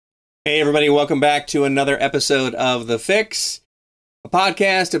Hey, everybody, welcome back to another episode of TheFIX, a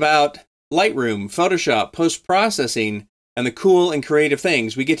podcast about Lightroom, Photoshop, post-processing, and the cool and creative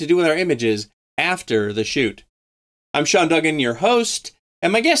things we get to do with our images after the shoot. I'm Seán Duggan, your host,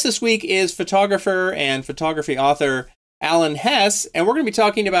 and my guest this week is photographer and photography author Alan Hess, and we're going to be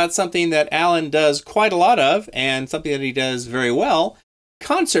talking about something that Alan does quite a lot of, and something that he does very well,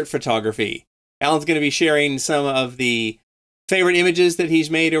 concert photography. Alan's going to be sharing some of the favorite images that he's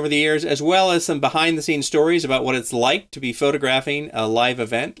made over the years, as well as some behind-the-scenes stories about what it's like to be photographing a live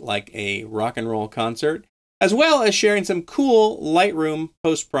event like a rock and roll concert, as well as sharing some cool Lightroom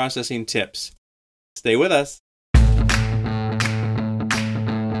post-processing tips. Stay with us.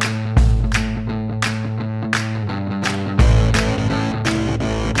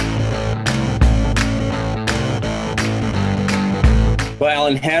 Well,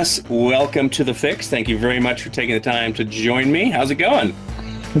 Alan Hess, welcome to TheFIX. Thank you very much for taking the time to join me. How's it going?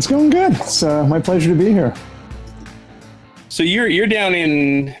 It's going good. It's my pleasure to be here. So you're down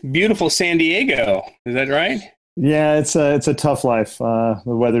in beautiful San Diego, is that right? Yeah, it's a tough life. The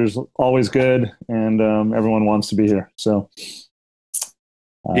weather's always good, and everyone wants to be here. So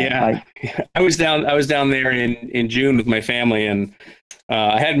yeah, I was down there in June with my family, and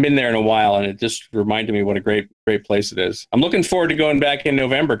I hadn't been there in a while, and it just reminded me what a great place it is. I'm looking forward to going back in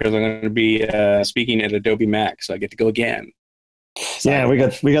November because I'm going to be speaking at Adobe Max, so I get to go again. Yeah, we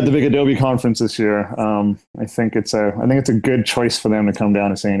got the big Adobe conference this year. I think it's a good choice for them to come down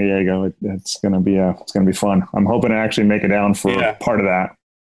to San Diego. It's gonna be fun. I'm hoping to actually make it down for part of that.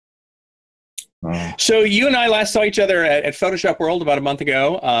 So you and I last saw each other at Photoshop World about a month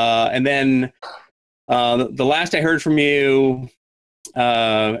ago, and then the last I heard from you,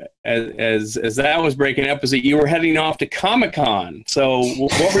 as that was breaking up, was that you were heading off to Comic-Con. So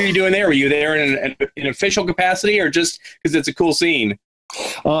what were you doing there? Were you there in an official capacity, or just because it's a cool scene?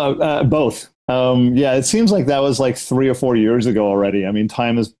 Both. Yeah, it seems like that was like 3 or 4 years ago already. I mean,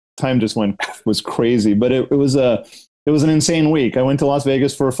 time just was crazy, but it was an insane week. I went to Las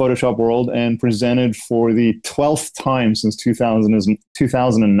Vegas for Photoshop World and presented for the 12th time since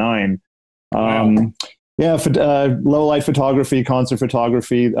 2009. Wow. Yeah, low light photography, concert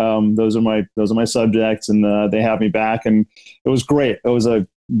photography. Those are my subjects, and they have me back, and it was great. It was a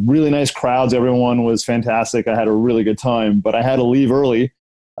really nice crowds. Everyone was fantastic. I had a really good time, but I had to leave early.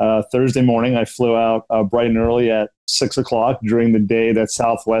 Thursday morning, I flew out bright and early at 6 o'clock during the day that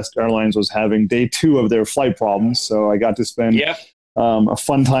Southwest Airlines was having day 2 of their flight problems. So I got to spend a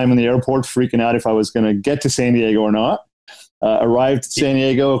fun time in the airport, freaking out if I was going to get to San Diego or not. Arrived at San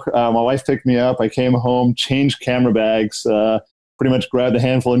Diego. My wife picked me up. I came home, changed camera bags, pretty much grabbed a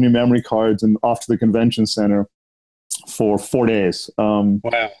handful of new memory cards, and off to the convention center for 4 days.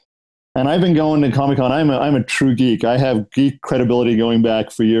 Wow. And I've been going to Comic-Con. I'm a true geek. I have geek credibility going back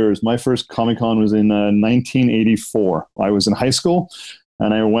for years. My first Comic-Con was in 1984. I was in high school,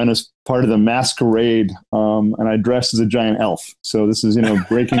 and I went as part of the masquerade, and I dressed as a giant elf. So this is,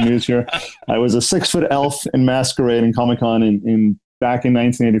 breaking news here. I was a 6-foot elf in masquerade in Comic-Con back in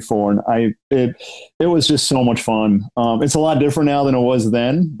 1984, and it was just so much fun. It's a lot different now than it was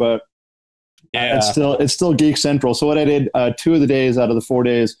then, but it's still geek central. So what I did 2 of the days out of the 4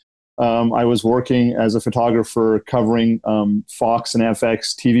 days, I was working as a photographer covering Fox and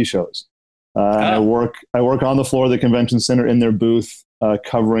FX TV shows. I work on the floor of the convention center in their booth,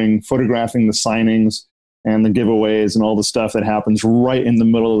 photographing the signings and the giveaways and all the stuff that happens right in the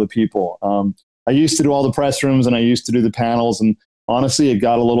middle of the people. I used to do all the press rooms, and I used to do the panels, and honestly, it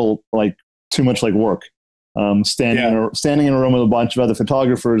got a little too much like work. Standing in a room with a bunch of other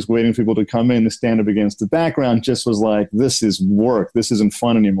photographers waiting for people to come in to stand up against the background just was like, this is work. This isn't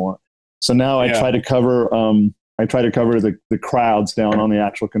fun anymore. So now I try to cover the crowds down on the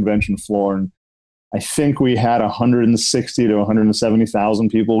actual convention floor, and I think we had 160 to 170,000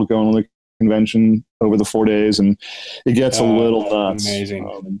 people going to the convention over the 4 days, and it gets a little nuts.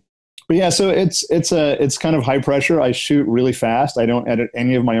 Amazing. But yeah, so it's kind of high pressure. I shoot really fast. I don't edit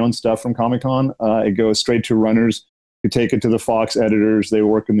any of my own stuff from Comic-Con. It goes straight to runners who take it to the Fox editors. They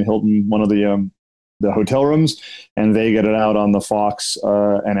work in the Hilton, one of the hotel rooms, and they get it out on the Fox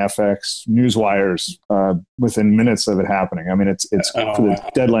and FX news wires within minutes of it happening. I mean,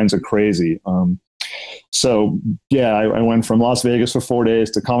 the deadlines are crazy. So yeah, I went from Las Vegas for 4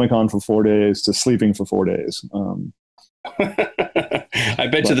 days to Comic-Con for 4 days to sleeping for 4 days. I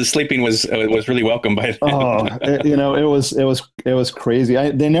bet you the sleeping was really welcome by then. It was crazy.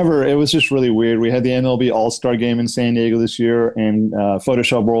 It was just really weird. We had the MLB All-Star game in San Diego this year, and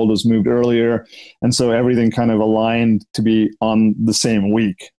Photoshop World was moved earlier, and so everything kind of aligned to be on the same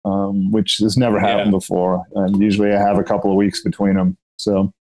week, which has never happened before. And usually I have a couple of weeks between them.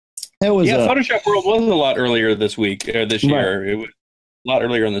 So It was Photoshop World was a lot earlier this week or this year. It was a lot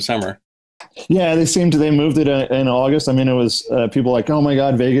earlier in the summer. Yeah, they moved it in August. I mean, it was people like, oh my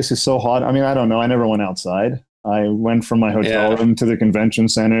God, Vegas is so hot. I mean, I don't know. I never went outside. I went from my hotel room to the convention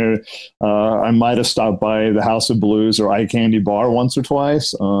center. I might have stopped by the House of Blues or Eye Candy Bar once or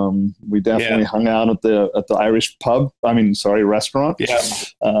twice. We definitely hung out at the Irish pub. Restaurant. Yeah.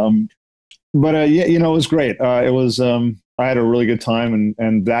 But it was great. I had a really good time,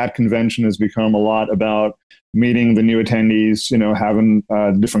 and that convention has become a lot about meeting the new attendees, having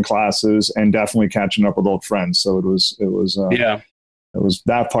different classes, and definitely catching up with old friends. So it was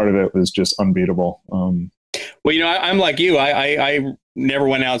that part of it was just unbeatable. Well, I'm like you. I never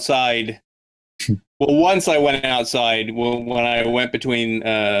went outside. Well, once I went outside when I went between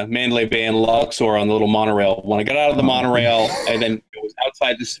Mandalay Bay and Luxor on the little monorail. When I got out of the monorail, and then it was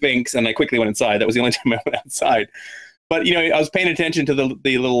outside the Sphinx, and I quickly went inside. That was the only time I went outside. But, I was paying attention to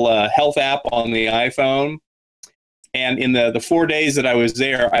the little health app on the iPhone. And in the 4 days that I was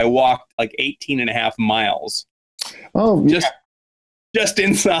there, I walked like 18 and a half miles. Oh, just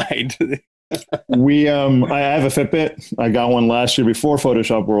inside. I have a Fitbit. I got one last year before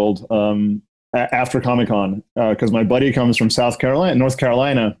Photoshop World, after Comic-Con, because my buddy comes from North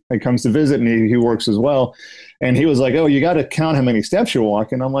Carolina, and comes to visit, and he works as well. And he was like, oh, you got to count how many steps you're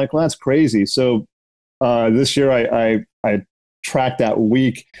walking. I'm like, well, that's crazy. So this year I tracked that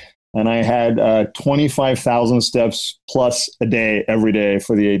week, and I had 25,000 steps plus a day every day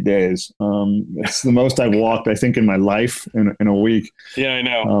for the 8 days. It's the most I've walked, I think, in my life in a week. Yeah, I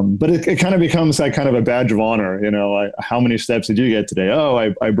know. But it kind of becomes like kind of a badge of honor. How many steps did you get today?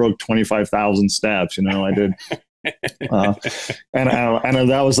 Oh, I broke 25,000 steps. I did. And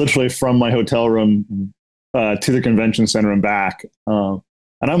that was literally from my hotel room to the convention center and back.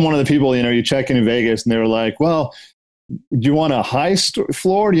 And I'm one of the people, you check in Vegas, and they were like, well, do you want a high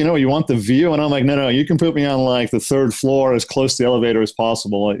floor? You want the view? And I'm like, no, you can put me on like the third floor as close to the elevator as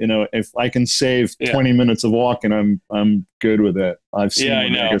possible. If I can save 20 minutes of walking, I'm good with it. I've seen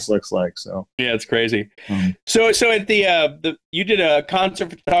what Vegas looks like. So yeah, it's crazy. So at the you did a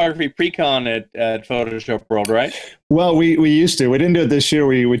concert photography pre-con at Photoshop World, right? Well, we used to. We didn't do it this year.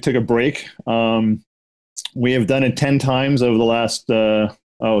 We took a break. We have done it 10 times over the last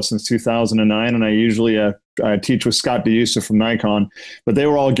since 2009, and I usually I teach with Scott DeYusa from Nikon, but they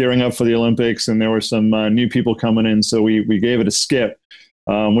were all gearing up for the Olympics, and there were some new people coming in, so we gave it a skip,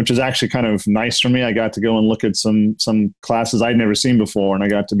 which is actually kind of nice for me. I got to go and look at some classes I'd never seen before, and I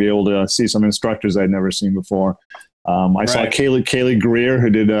got to be able to see some instructors I'd never seen before. I saw Kaylee Greer,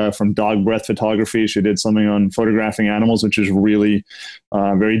 who did from Dog Breath Photography. She did something on photographing animals, which is really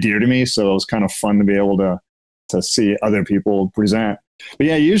very dear to me, so it was kind of fun to be able to see other people present. But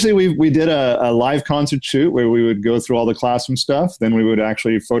yeah, usually we did a live concert shoot where we would go through all the classroom stuff. Then we would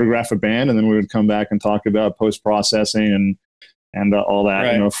actually photograph a band, and then we would come back and talk about post-processing and all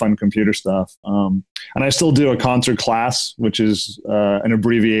that, fun computer stuff. And I still do a concert class, which is an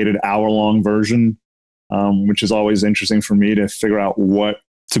abbreviated hour-long version, which is always interesting for me to figure out what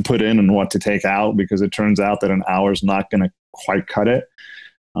to put in and what to take out, because it turns out that an hour is not going to quite cut it.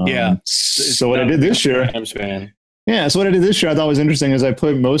 So what I did this year... Yeah, so what I did this year I thought was interesting is I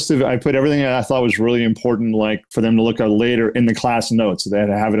put everything I thought was really important, like for them to look at later in the class notes, so they had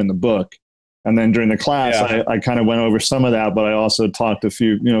to have it in the book. And then during the class, I kind of went over some of that, but I also talked a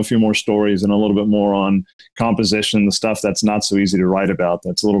few more stories and a little bit more on composition, the stuff that's not so easy to write about,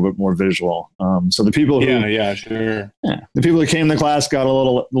 that's a little bit more visual. So the people the people who came to class got a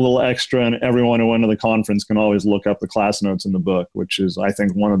little extra, and everyone who went to the conference can always look up the class notes in the book, which is, I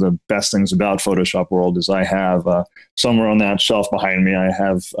think, one of the best things about Photoshop World is I have somewhere on that shelf behind me, I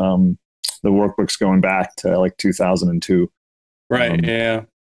have the workbooks going back to like 2002. Right. Yeah.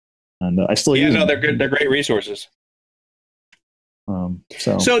 And I still use them. They're good. They're great resources.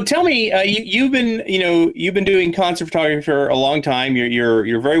 So tell me, you've been doing concert photography for a long time.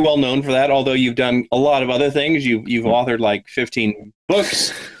 You're very well known for that. Although you've done a lot of other things. You've authored like 15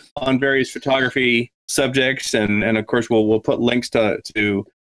 books on various photography subjects, and of course we'll put links to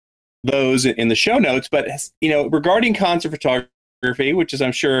those in the show notes. But regarding concert photography, which is,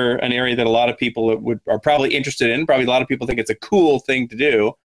 I'm sure, an area that a lot of people are probably interested in. Probably a lot of people think it's a cool thing to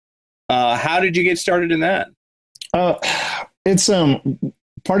do. How did you get started in that? It's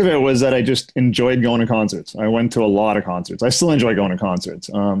part of it was that I just enjoyed going to concerts. I went to a lot of concerts. I still enjoy going to concerts.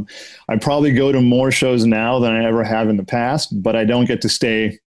 I probably go to more shows now than I ever have in the past, but I don't get to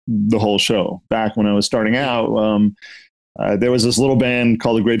stay the whole show. Back when I was starting out, there was this little band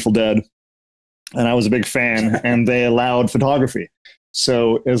called the Grateful Dead, and I was a big fan, and they allowed photography.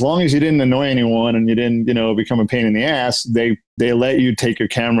 So as long as you didn't annoy anyone and you didn't, become a pain in the ass, they let you take your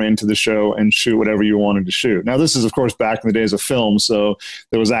camera into the show and shoot whatever you wanted to shoot. Now, this is, of course, back in the days of film, so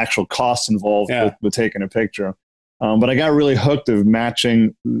there was actual cost involved with taking a picture. But I got really hooked of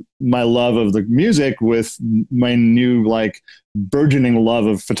matching my love of the music with my new, burgeoning love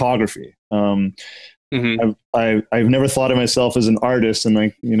of photography. I've never thought of myself as an artist, and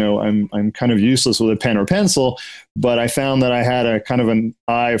I'm kind of useless with a pen or pencil, but I found that I had a kind of an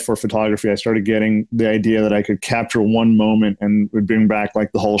eye for photography. I started getting the idea that I could capture one moment and would bring back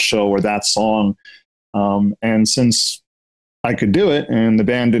the whole show or that song. And since I could do it and the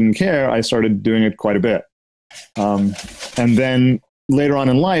band didn't care, I started doing it quite a bit. And then later on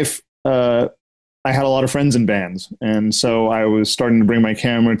in life, I had a lot of friends in bands. And so I was starting to bring my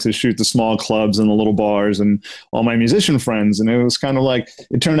camera to shoot the small clubs and the little bars and all my musician friends. And it was kind of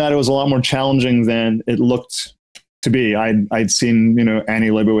it turned out it was a lot more challenging than it looked to be. I'd seen, Annie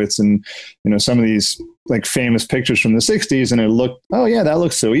Leibovitz and, some of these famous pictures from the 60s, and it looked, oh yeah, that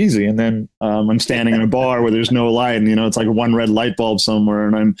looks so easy. And then I'm standing in a bar where there's no light, and it's like one red light bulb somewhere,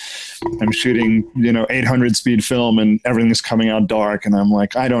 and I'm shooting 800 speed film, and everything's coming out dark, and I'm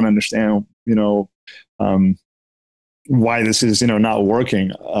like, I don't understand why this is not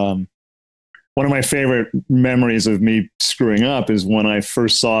working. One of my favorite memories of me screwing up is when I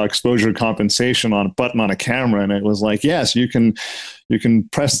first saw exposure compensation on a button on a camera, and it was like, yes, you can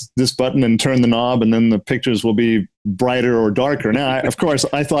press this button and turn the knob, and then the pictures will be brighter or darker. Now, of course,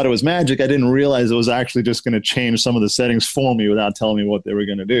 I thought it was magic. I didn't realize it was actually just going to change some of the settings for me without telling me what they were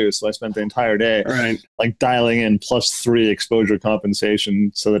going to do. So I spent the entire day dialing in +3 exposure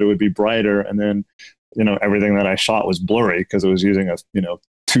compensation so that it would be brighter, and then everything that I shot was blurry because it was using a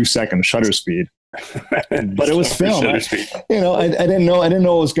 2-second shutter speed. But it was film. I didn't know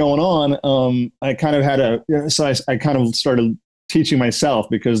what was going on. I kind of had I kind of started teaching myself,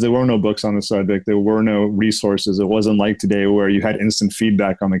 because there were no books on the subject. There were no resources. It wasn't like today where you had instant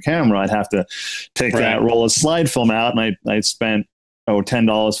feedback on the camera. I'd have to take that roll of slide film out, and I spent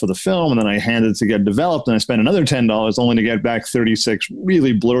 $10 for the film, and then I handed it to get developed, and I spent another $10 only to get back 36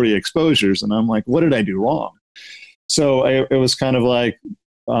 really blurry exposures. And I'm like, what did I do wrong? So it was kind of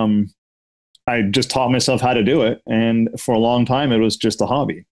I just taught myself how to do it, and for a long time it was just a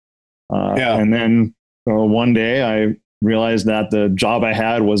hobby. And then one day I realized that the job I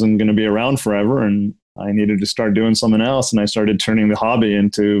had wasn't going to be around forever, and I needed to start doing something else. And I started turning the hobby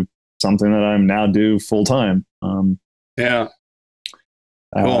into something that I'm now do full time. Cool.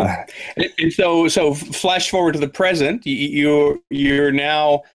 And so flash forward to the present. You're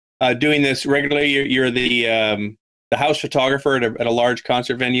now doing this regularly. You're the house photographer at a large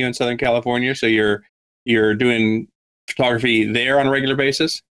concert venue in Southern California. So you're doing photography there on a regular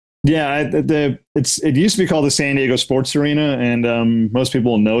basis. Yeah, it used to be called the San Diego Sports Arena, and most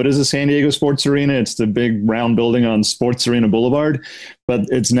people know it as the San Diego Sports Arena. It's the big round building on Sports Arena Boulevard, but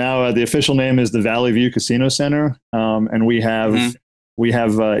it's now the official name is the Valley View Casino Center, and we have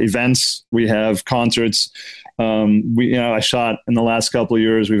events, we have concerts. I shot in the last couple of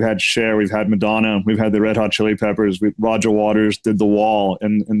years. We've had Cher, we've had Madonna, we've had the Red Hot Chili Peppers. Roger Waters did The Wall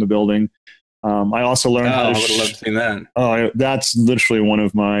in the building. I also learned how to. I would have loved to see that. Oh, that's literally one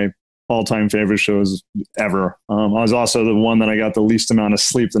of my all-time favorite shows ever. I was also the one that I got the least amount of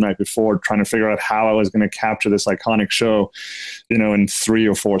sleep the night before, trying to figure out how I was going to capture this iconic show, in 3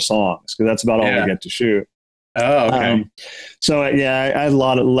 or 4 songs, because that's about all I get to shoot. Oh, okay. I had a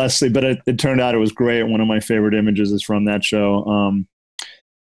lot of less sleep, but it turned out it was great. One of my favorite images is from that show.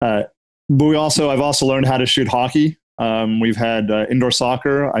 But I've also learned how to shoot hockey. We've had indoor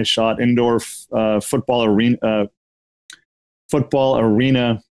soccer. I shot indoor football arena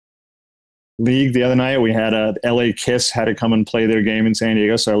league the other night. We had LA Kiss had to come and play their game in San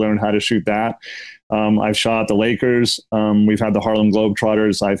Diego, so I learned how to shoot that. I've shot the Lakers. We've had the Harlem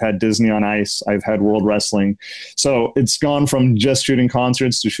Globetrotters. I've had Disney on Ice. I've had World Wrestling. So it's gone from just shooting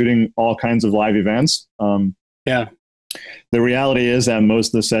concerts to shooting all kinds of live events. The reality is that most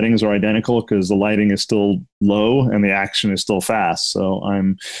of the settings are identical because the lighting is still low and the action is still fast. So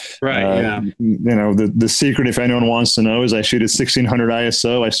I'm the secret, if anyone wants to know, is I shoot at 1600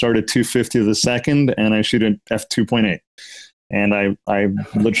 ISO. I start at 250 of the second, and I shoot at f2.8. And I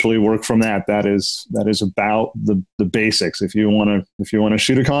literally work from that. That is about the basics. If you want to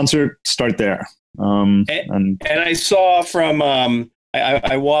shoot a concert, start there. And I saw from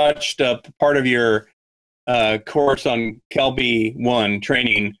I watched part of your course on Kelby 1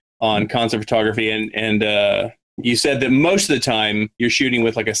 training on concert photography, and you said that most of the time you're shooting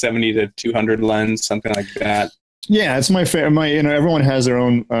with like a 70 to 200 lens, something like that. Yeah, it's my favorite. Everyone has their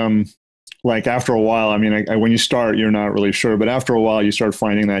own like after a while, I mean, when you start, you're not really sure, but after a while, you start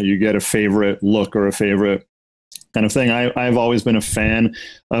finding that you get a favorite look or a favorite kind of thing. I've always been a fan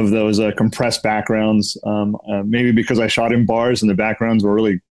of those compressed backgrounds, maybe because I shot in bars and the backgrounds were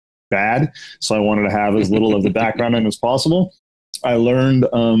really bad. So I wanted to have as little of the background in as possible. I learned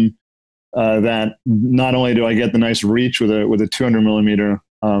that not only do I get the nice reach with a 200 millimeter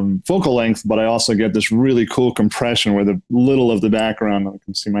focal length, but I also get this really cool compression where the little of the background, I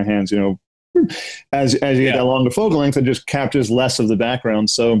can see my hands, as you get that longer focal length, it just captures less of the background.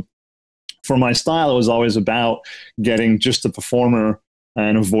 So for my style, it was always about getting just the performer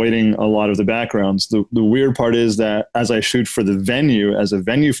and avoiding a lot of the backgrounds. The weird part is that as I shoot for the venue, as a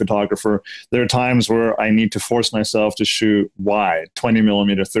venue photographer, there are times where I need to force myself to shoot wide, 20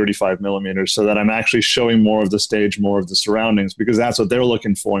 millimeter, 35 millimeters, so that I'm actually showing more of the stage, more of the surroundings, because that's what they're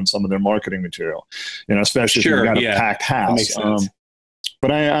looking for in some of their marketing material, especially if you've got a packed house. That makes sense.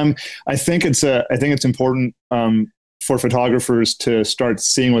 But I think it's important for photographers to start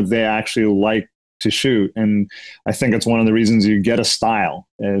seeing what they actually like to shoot. And I think it's one of the reasons you get a style,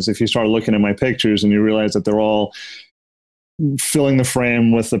 is if you start looking at my pictures and you realize that they're all filling the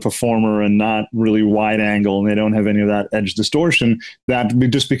frame with the performer and not really wide angle, and they don't have any of that edge distortion, that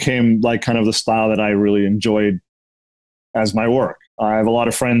just became like kind of the style that I really enjoyed as my work. I have a lot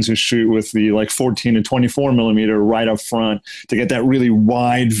of friends who shoot with the like 14 to 24 millimeter right up front to get that really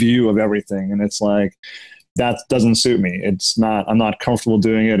wide view of everything. And it's like, that doesn't suit me. I'm not comfortable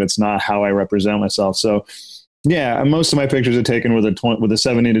doing it. It's not how I represent myself. So yeah, most of my pictures are taken with a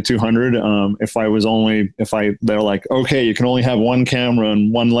 70 to 200. They're like, okay, you can only have one camera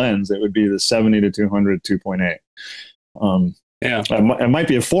and one lens, it would be the 70 to 200 2.8. It might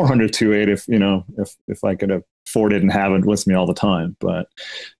be a 400 2.8 if I could afford it and have it with me all the time. But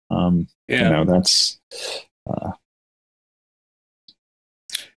that's.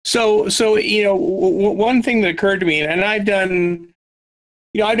 So one thing that occurred to me, and I've done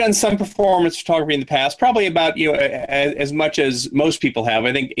some performance photography in the past, probably about as much as most people have.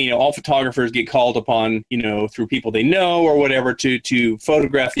 I think all photographers get called upon through people they know or whatever to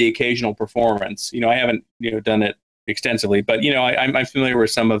photograph the occasional performance. I haven't done it extensively, but I'm familiar with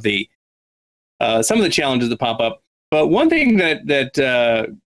some of the challenges that pop up. But one thing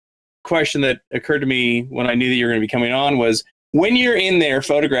that question that occurred to me when I knew that you were going to be coming on was, when you're in there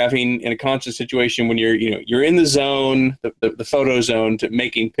photographing in a conscious situation, when you're in the zone, the photo zone, to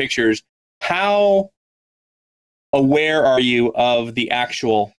making pictures, how aware are you of the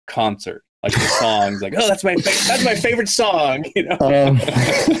actual concert, like the songs? Like, oh, that's my favorite song.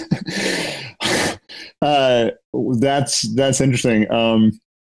 That's interesting.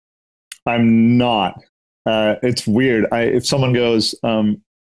 I'm not. It's weird. If someone goes,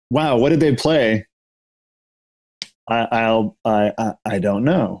 "Wow, what did they play?" I don't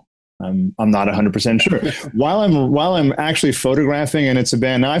know. I'm not 100% sure. While I'm actually photographing and it's a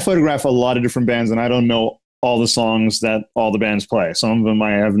band, now I photograph a lot of different bands and I don't know all the songs that all the bands play. Some of them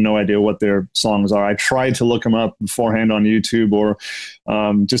I have no idea what their songs are. I tried to look them up beforehand on YouTube or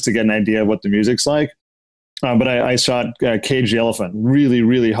just to get an idea of what the music's like. But I shot Cage the Elephant, really,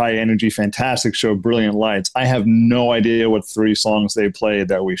 really high energy, fantastic show, brilliant lights. I have no idea what 3 songs they played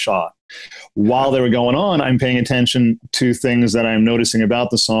that we shot. While they were going on, I'm paying attention to things that I'm noticing about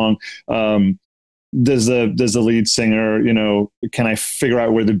the song. Does the lead singer, can I figure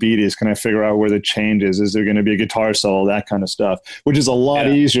out where the beat is? Can I figure out where the change is? Is there going to be a guitar solo? That kind of stuff, which is a lot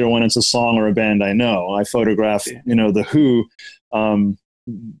easier when it's a song or a band I know. I photographed, The Who.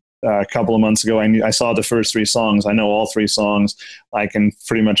 A couple of months ago, I saw the first 3 songs. I know all 3 songs. I can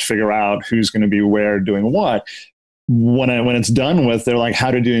pretty much figure out who's going to be where doing what. When it's done with, they're like,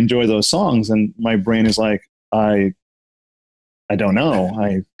 "How did you enjoy those songs?" And my brain is like, I don't know.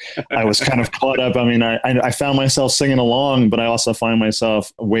 I was kind of caught up. I mean, I found myself singing along, but I also find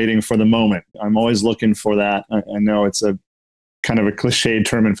myself waiting for the moment. I'm always looking for that. I know it's a kind of a cliched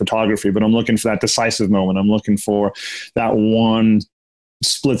term in photography, but I'm looking for that decisive moment. I'm looking for that one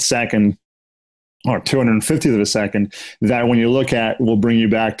split second or 250th of a second that when you look at will bring you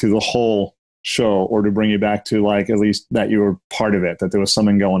back to the whole show, or to bring you back to like at least that you were part of it, that there was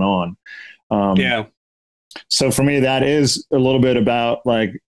something going on. So for me, that is a little bit about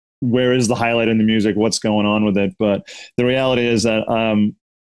like, where is the highlight in the music, what's going on with it. But the reality is that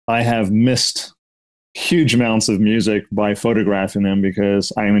I have missed huge amounts of music by photographing them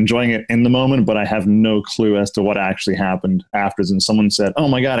because I am enjoying it in the moment, but I have no clue as to what actually happened afterwards. And someone said, "Oh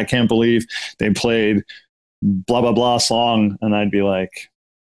my God, I can't believe they played blah, blah, blah song." And I'd be like,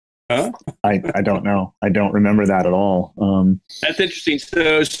 huh? I don't know. I don't remember that at all. That's interesting.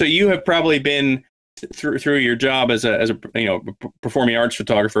 So you have probably been through your job as a performing arts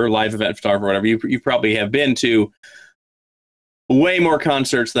photographer, live event photographer, whatever, you probably have been to way more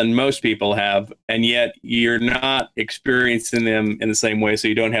concerts than most people have, and yet you're not experiencing them in the same way, so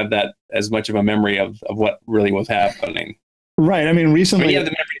you don't have that as much of a memory of what really was happening. Right. I mean, recently, you have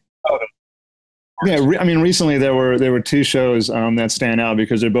the memory of photos. Yeah, I mean, recently there were two shows that stand out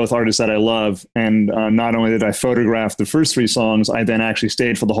because they're both artists that I love, and not only did I photograph the first three songs, I then actually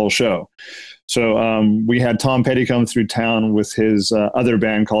stayed for the whole show. So we had Tom Petty come through town with his other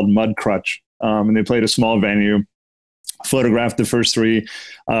band called Mudcrutch, and they played a small venue. Photographed the first three,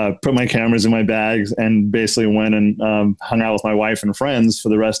 put my cameras in my bags, and basically went and hung out with my wife and friends for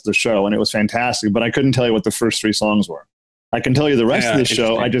the rest of the show. And it was fantastic, but I couldn't tell you what the first three songs were. I can tell you the rest of the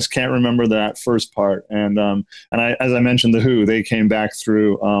show. I just can't remember that first part. And as I mentioned, The Who, they came back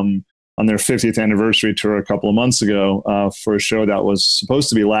through on their 50th anniversary tour a couple of months ago for a show that was supposed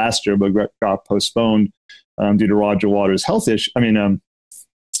to be last year, but got postponed due to Roger Waters' health issue.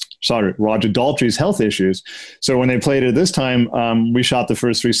 Roger Daltrey's health issues. So when they played it this time, we shot the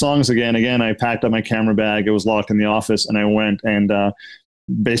first three songs again. Again, I packed up my camera bag. It was locked in the office, and I went and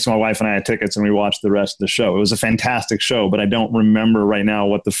basically my wife and I had tickets, and we watched the rest of the show. It was a fantastic show, but I don't remember right now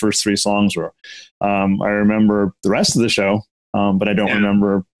what the first three songs were. I remember the rest of the show, but I don't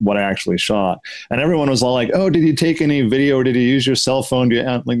remember what I actually shot. And everyone was all like, "Oh, did you take any video, or did you use your cell phone?"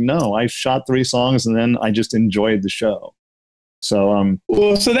 I'm like, no, I shot three songs, and then I just enjoyed the show. So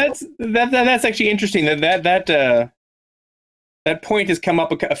so that's actually interesting. That point has come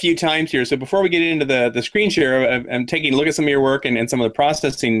up a few times here. So before we get into the screen share, I'm taking a look at some of your work and some of the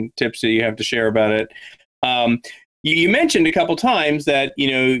processing tips that you have to share about it. You mentioned a couple times that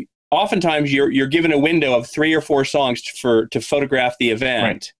oftentimes you're given a window of 3 or 4 songs to photograph the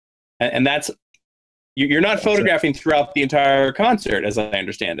event, right. And that's you're not photographing throughout the entire concert, as I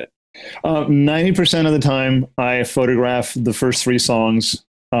understand it. 90% of the time I photograph the first 3 songs,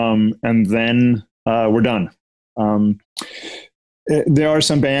 and then we're done. There are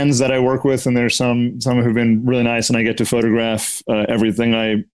some bands that I work with, and there's some who've been really nice, and I get to photograph everything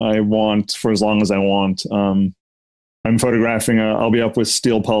I want for as long as I want. I'm photographing, I'll be up with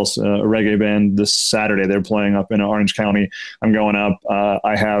Steel Pulse, a reggae band, this Saturday. They're playing up in Orange County. I'm going up.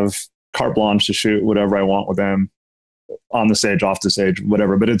 I have carte blanche to shoot whatever I want with them, on the stage, off the stage,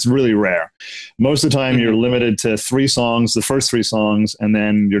 whatever, but it's really rare. Most of the time you're limited to 3 songs, the first 3 songs, and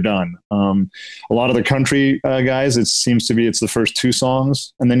then you're done. A lot of the country guys, it seems to be it's the first 2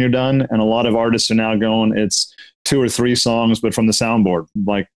 songs and then you're done. And a lot of artists are now going, it's 2 or 3 songs, but from the soundboard,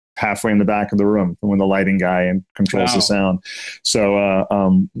 like halfway in the back of the room when the lighting guy and controls the sound.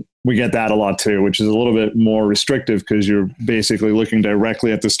 So we get that a lot too, which is a little bit more restrictive because you're basically looking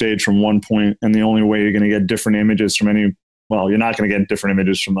directly at the stage from one point, and the only way you're going to get different images from you're not going to get different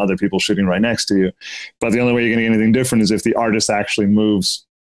images from other people shooting right next to you, but the only way you're going to get anything different is if the artist actually moves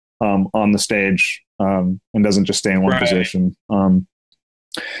on the stage and doesn't just stay in one position.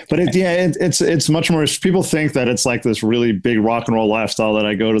 But it's much more. People think that it's like this really big rock and roll lifestyle that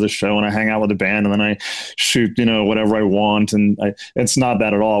I go to the show and I hang out with the band and then I shoot, whatever I want. And it's not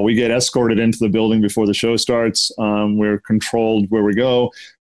that at all. We get escorted into the building before the show starts. We're controlled where we go.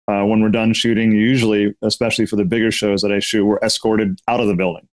 When we're done shooting, usually, especially for the bigger shows that I shoot, we're escorted out of the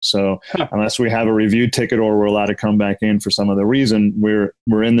building. So unless we have a review ticket or we're allowed to come back in for some other reason,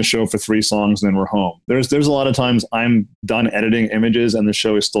 we're in the show for 3 songs and then we're home. There's a lot of times I'm done editing images and the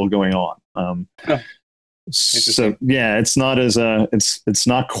show is still going on. So yeah, it's not as it's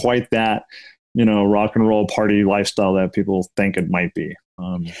not quite that rock and roll party lifestyle that people think it might be.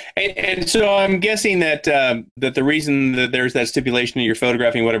 And so I'm guessing that the reason that there's that stipulation that you're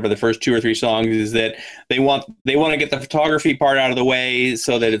photographing whatever the first 2 or 3 songs is that they want to get the photography part out of the way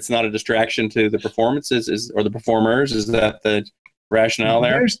so that it's not a distraction to the performances or the performers. Is that the rationale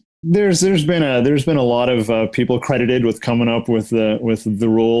there? There's been a lot of people credited with coming up with the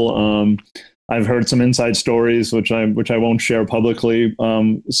rule. I've heard some inside stories, which I won't share publicly.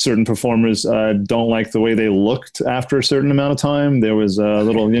 Certain performers don't like the way they looked after a certain amount of time. There was a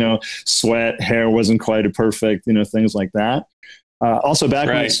little, sweat, hair wasn't quite perfect, things like that. Also back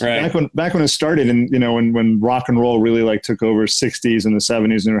when it started, and when rock and roll really took over 60s and the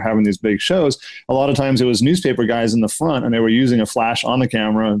 70s, and they were having these big shows, a lot of times it was newspaper guys in the front, and they were using a flash on the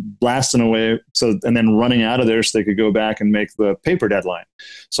camera, blasting away, and then running out of there so they could go back and make the paper deadline.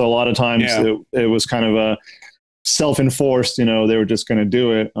 So a lot of times it was kind of a self-enforced, they were just going to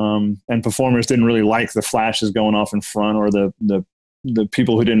do it, and performers didn't really like the flashes going off in front or the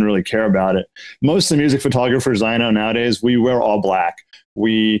people who didn't really care about it. Most of the music photographers I know nowadays, we wear all black.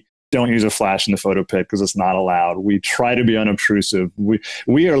 We don't use a flash in the photo pit because it's not allowed. We try to be unobtrusive.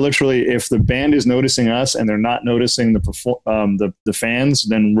 We are literally, if the band is noticing us and they're not noticing the fans,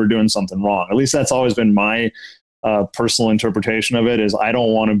 then we're doing something wrong. At least that's always been my personal interpretation of it. Is I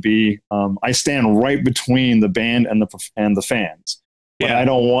don't want to be. I stand right between the band and the fans. But yeah. I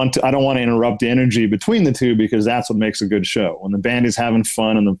don't want to interrupt the energy between the two, because that's what makes a good show. When the band is having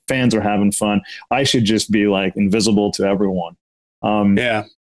fun and the fans are having fun, I should just be like invisible to everyone. Yeah.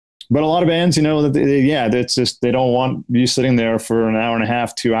 But a lot of bands, that's just, they don't want you sitting there for an hour and a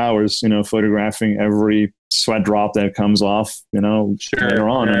half, 2 hours, photographing every sweat drop that comes off, later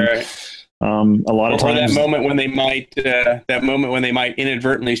on. Right. And, a lot of times that moment when they might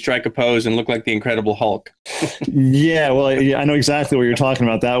inadvertently strike a pose and look like the Incredible Hulk. Yeah, well, I know exactly what you're talking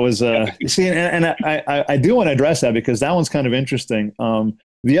about. That was see, and I do want to address that, because that one's kind of interesting.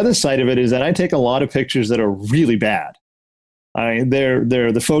 The other side of it is that I take a lot of pictures that are really bad.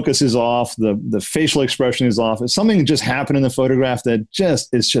 The focus is off, the facial expression is off. If something just happened in the photograph that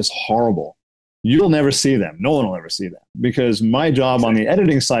is just horrible, you'll never see them. No one will ever see them, because my job on the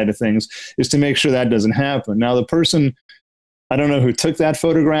editing side of things is to make sure that doesn't happen. Now, the person, I don't know who took that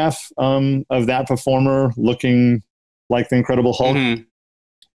photograph of that performer looking like the Incredible Hulk,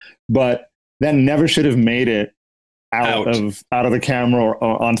 but that never should have made it out of the camera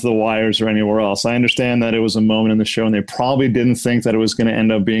or onto the wires or anywhere else. I understand that it was a moment in the show and they probably didn't think that it was going to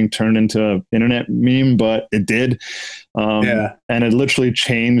end up being turned into an internet meme, but it did. And it literally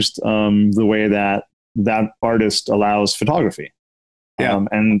changed the way that artist allows photography. Yeah.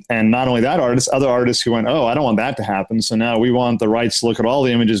 And not only that artist, other artists who went, oh, I don't want that to happen. So now we want the rights to look at all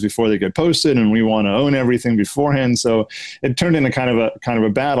the images before they get posted, and we want to own everything beforehand. So it turned into kind of a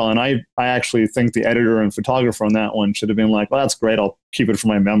battle. And I actually think the editor and photographer on that one should have been like, well, that's great, I'll keep it for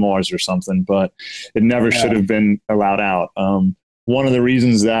my memoirs or something. But it never should have been allowed out. One of the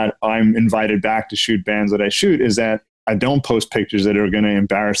reasons that I'm invited back to shoot bands that I shoot is that I don't post pictures that are going to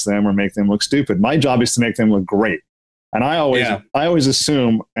embarrass them or make them look stupid. My job is to make them look great. And I always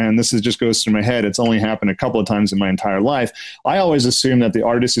assume, and this just goes through my head, it's only happened a couple of times in my entire life, I always assume that the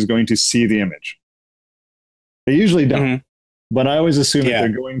artist is going to see the image. They usually don't, but I always assume that they're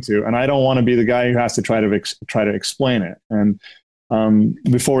going to, and I don't want to be the guy who has to try to explain it. And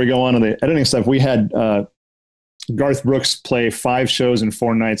before we go on to the editing stuff, we had Garth Brooks play 5 shows and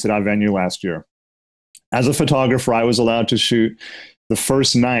 4 nights at our venue last year. As a photographer, I was allowed to shoot the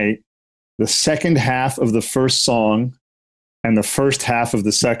first night, the second half of the first song, and the first half of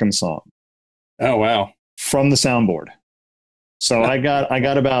the second song. Oh, wow. From the soundboard. So I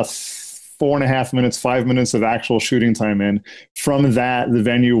got about 4.5 minutes, 5 minutes of actual shooting time in. From that, the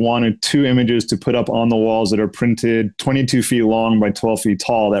venue wanted 2 images to put up on the walls that are printed 22 feet long by 12 feet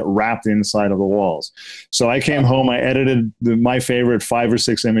tall that wrap the inside of the walls. So I came home, I edited my favorite 5 or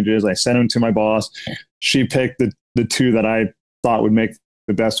 6 images. I sent them to my boss. She picked the 2 that I thought would make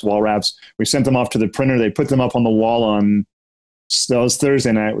the best wall wraps. We sent them off to the printer. They put them up on the wall on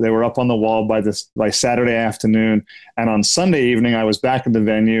Thursday night. They were up on the wall by Saturday afternoon. And on Sunday evening, I was back at the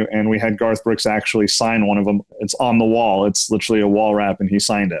venue and we had Garth Brooks actually sign one of them. It's on the wall. It's literally a wall wrap, and he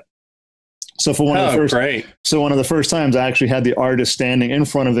signed it. So for one of the first times, I actually had the artist standing in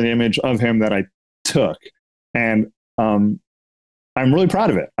front of the image of him that I took. And I'm really proud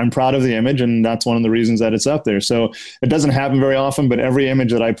of it. I'm proud of the image, and that's one of the reasons that it's up there. So it doesn't happen very often, but every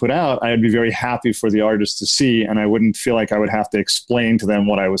image that I put out, I'd be very happy for the artist to see, and I wouldn't feel like I would have to explain to them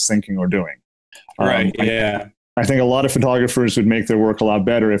what I was thinking or doing. Right, yeah. I think a lot of photographers would make their work a lot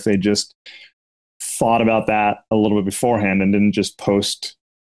better if they just thought about that a little bit beforehand and didn't just post,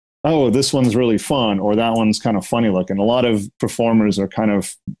 oh, this one's really fun, or that one's kind of funny looking. A lot of performers are kind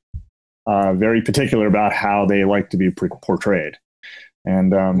of very particular about how they like to be portrayed.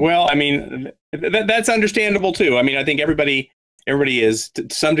 And well, I mean, that's understandable too. I mean, I think everybody is to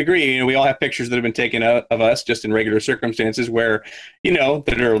some degree. We all have pictures that have been taken of us just in regular circumstances where,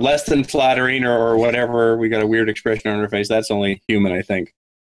 that are less than flattering or whatever. We got a weird expression on our face. That's only human, I think.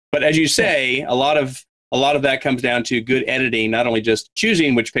 But as you say, a lot of that comes down to good editing, not only just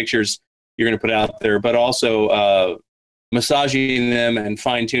choosing which pictures you're going to put out there, but also massaging them and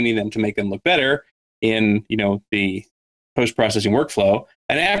fine tuning them to make them look better in, the post-processing workflow.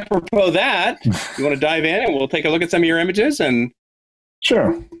 And apropos that, you want to dive in and we'll take a look at some of your images, and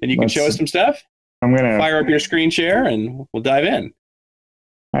sure, and you can show us some stuff. I'm gonna fire up your screen share and we'll dive in.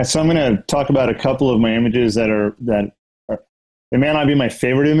 All right, so I'm gonna talk about a couple of my images that are they may not be my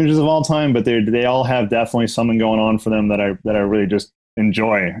favorite images of all time, but they all have definitely something going on for them that I really just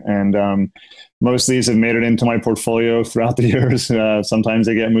enjoy. And most of these have made it into my portfolio throughout the years. Sometimes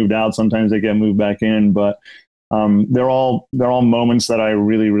they get moved out, sometimes they get moved back in, but They're all moments that I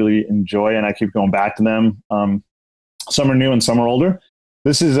really, really enjoy, and I keep going back to them. Some are new and some are older.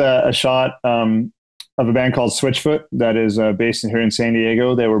 This is a shot of a band called Switchfoot that is based here in San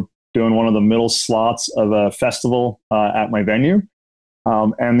Diego. They were doing one of the middle slots of a festival at my venue.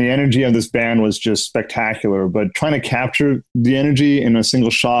 And the energy of this band was just spectacular, but trying to capture the energy in a single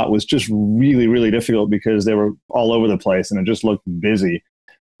shot was just really, really difficult because they were all over the place and it just looked busy.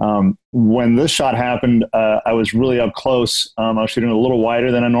 When this shot happened, I was really up close. I was shooting a little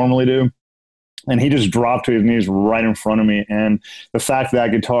wider than I normally do. And he just dropped to his knees right in front of me. And the fact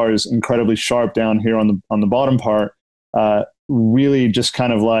that guitar is incredibly sharp down here on the bottom part, really just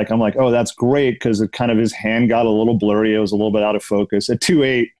kind of like, I'm like, oh, that's great, because it kind of, his hand got a little blurry. It was a little bit out of focus. At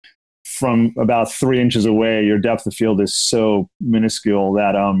 2.8 from about 3 inches away, your depth of field is so minuscule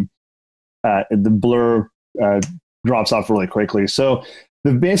that the blur drops off really quickly. So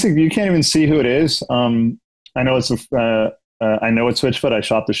the basic, you can't even see who it is. I know it's Switchfoot. I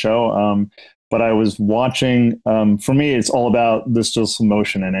shot the show, but I was watching. For me, it's all about this just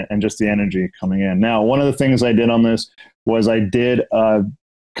motion in it and just the energy coming in. Now, one of the things I did on this was I did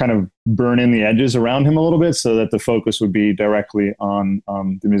kind of burn in the edges around him a little bit so that the focus would be directly on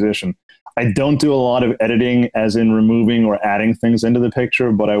the musician. I don't do a lot of editing, as in removing or adding things into the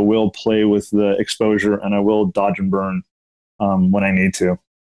picture, but I will play with the exposure and I will dodge and burn when I need to.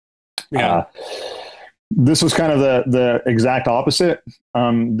 Yeah. This was kind of the exact opposite.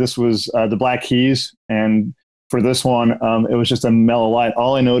 This was the Black Keys, and for this one, it was just a mellow light.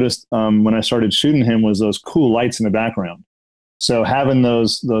 All I noticed when I started shooting him was those cool lights in the background. So having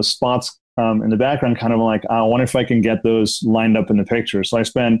those spots in the background, kind of like, I wonder if I can get those lined up in the picture. So I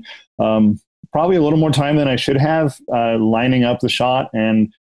spent probably a little more time than I should have lining up the shot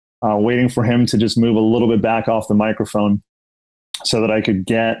and waiting for him to just move a little bit back off the microphone so that I could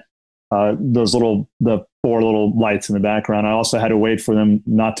get the 4 little lights in the background. I also had to wait for them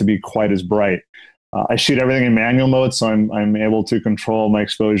not to be quite as bright. I shoot everything in manual mode, so I'm able to control my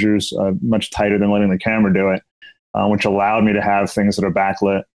exposures much tighter than letting the camera do it, which allowed me to have things that are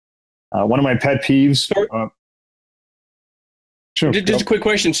backlit. One of my pet peeves. Sure. Just a quick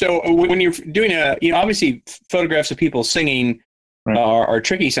question. So when you're doing obviously photographs of people singing are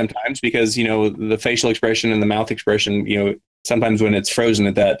tricky sometimes because, the facial expression and the mouth expression, sometimes when it's frozen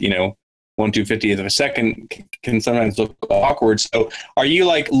at that, 1/250th of a second can sometimes look awkward. So are you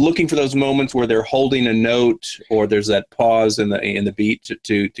like looking for those moments where they're holding a note or there's that pause in the beat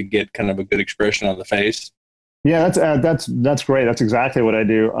to get kind of a good expression on the face? Yeah, that's great. That's exactly what I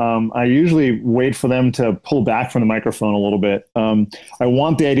do. I usually wait for them to pull back from the microphone a little bit. I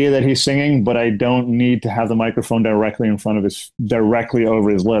want the idea that he's singing, but I don't need to have the microphone directly over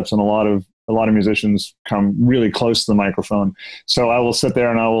his lips. And a lot of musicians come really close to the microphone. So I will sit there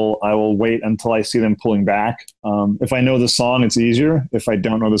and I will wait until I see them pulling back. If I know the song, it's easier. If I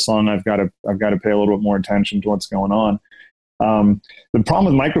don't know the song, I've got to pay a little bit more attention to what's going on. The problem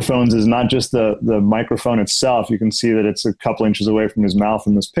with microphones is not just the microphone itself. You can see that it's a couple inches away from his mouth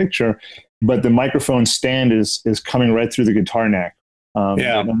in this picture, but the microphone stand is coming right through the guitar neck.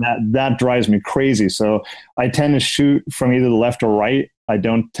 And that drives me crazy. So I tend to shoot from either the left or right. I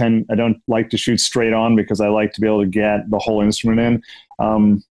don't like to shoot straight on because I like to be able to get the whole instrument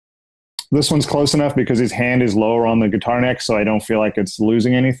in. This one's close enough because his hand is lower on the guitar neck, so I don't feel like it's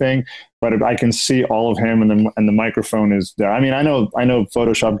losing anything. But I can see all of him, and the microphone is there. I mean, I know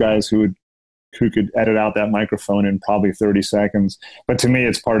Photoshop guys who could edit out that microphone in probably 30 seconds. But to me,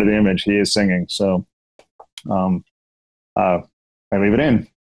 it's part of the image. He is singing, so I leave it in.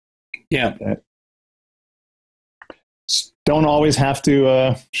 Yeah. Don't always have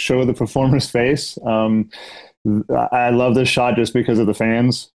to show the performer's face. I love this shot just because of the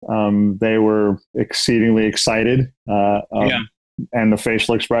fans. They were exceedingly excited, and the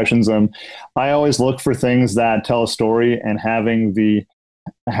facial expressions. I always look for things that tell a story, and having the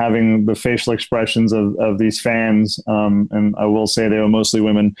facial expressions of these fans, and I will say they were mostly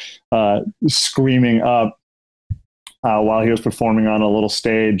women, screaming up while he was performing on a little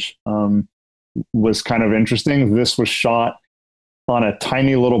stage, was kind of interesting. This was shot on a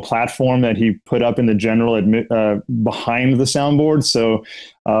tiny little platform that he put up in the general behind the soundboard. So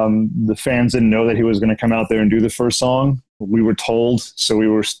the fans didn't know that he was going to come out there and do the first song. We were told, so we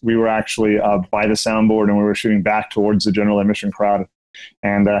were actually by the soundboard, and we were shooting back towards the general admission crowd.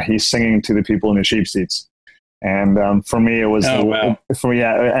 And he's singing to the people in the sheep seats. And for me, it was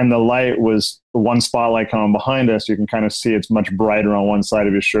and the light was one spotlight coming behind us. You can kind of see it's much brighter on one side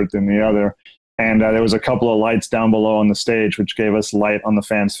of his shirt than the other. And there was a couple of lights down below on the stage, which gave us light on the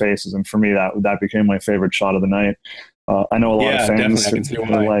fans' faces. And for me, that became my favorite shot of the night. I know a lot of fans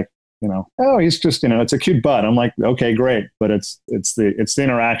are like, oh, he's just, it's a cute butt. I'm like, okay, great. But it's the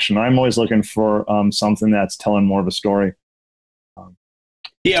interaction. I'm always looking for something that's telling more of a story.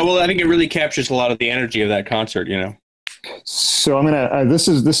 Yeah, well, I think it really captures a lot of the energy of that concert, So I'm gonna. This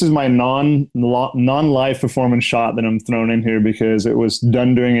is my non-live performance shot that I'm thrown in here because it was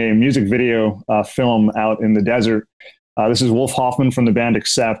done doing a music video film out in the desert. This is Wolf Hoffman from the band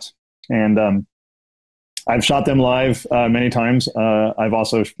Accept, and I've shot them live many times.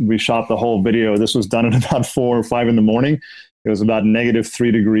 We shot the whole video. This was done at about 4 or 5 in the morning. It was about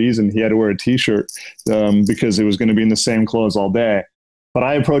 -3 degrees, and he had to wear a t-shirt because it was going to be in the same clothes all day. But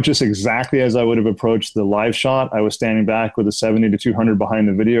I approached this exactly as I would have approached the live shot. I was standing back with a 70 to 200 behind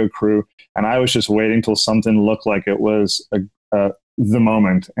the video crew, and I was just waiting till something looked like it was the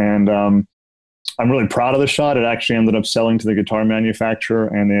moment. And I'm really proud of the shot. It actually ended up selling to the guitar manufacturer,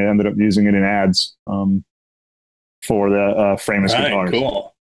 and they ended up using it in ads for the famous guitars.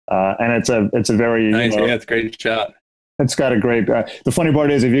 Cool. And it's a very nice. Yeah, it's a great shot. It's got a great. The funny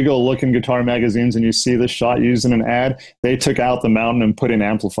part is, if you go look in guitar magazines and you see this shot used in an ad, they took out the mountain and put in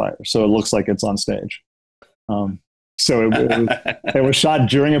amplifiers, so it looks like it's on stage. So it was shot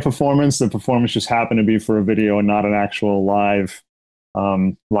during a performance. The performance just happened to be for a video and not an actual live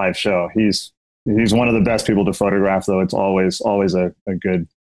show. He's one of the best people to photograph, though. It's always a good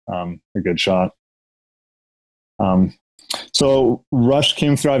shot. So Rush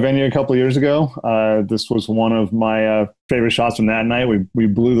came through our venue a couple of years ago. This was one of my favorite shots from that night. We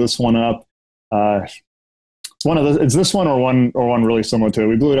blew this one up. It's this one or one really similar to it.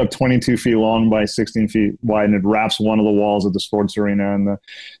 We blew it up 22 feet long by 16 feet wide, and it wraps one of the walls of the sports arena. And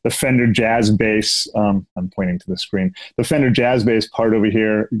the Fender Jazz bass, I'm pointing to the screen. The Fender Jazz bass part over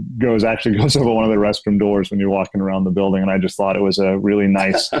here goes over one of the restroom doors when you're walking around the building. And I just thought it was a really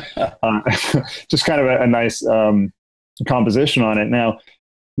nice, just kind of a nice composition on it. Now,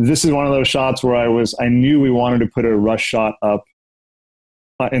 this is one of those shots where I knew we wanted to put a Rush shot up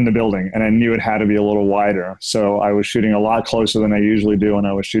in the building, and I knew it had to be a little wider. So I was shooting a lot closer than I usually do, and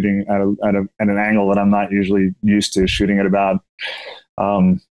I was shooting at an angle that I'm not usually used to shooting at about.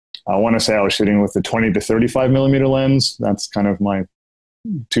 I want to say I was shooting with the 20 to 35 millimeter lens. That's kind of my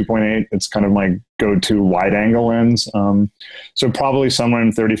 2.8. It's kind of my go-to wide angle lens. So probably somewhere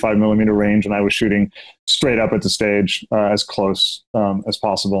in 35 millimeter range, and I was shooting straight up at the stage as close as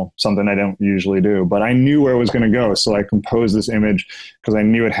possible, something I don't usually do. But I knew where it was going to go, so I composed this image because I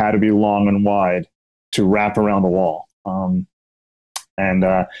knew it had to be long and wide to wrap around the wall. And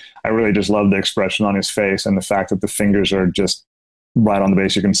I really just loved the expression on his face and the fact that the fingers are just right on the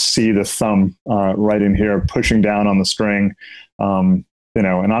bass. You can see the thumb right in here pushing down on the string.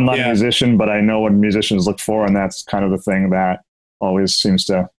 And I'm not a musician, but I know what musicians look for, and that's kind of the thing that always seems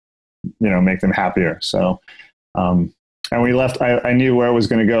to, make them happier. So, and we left, I knew where it was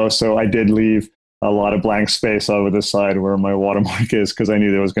going to go, so I did leave a lot of blank space over this side where my watermark is, because I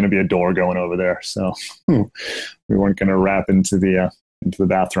knew there was going to be a door going over there. So we weren't going to wrap into the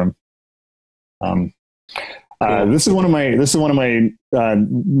bathroom. This is one of my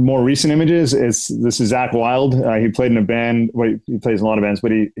more recent images. This is Zach Wilde. He played in a band. Well, he plays in a lot of bands,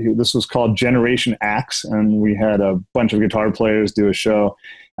 but this was called Generation Axe, and we had a bunch of guitar players do a show.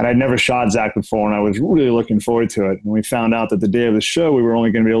 And I'd never shot Zach before, and I was really looking forward to it. And we found out that the day of the show, we were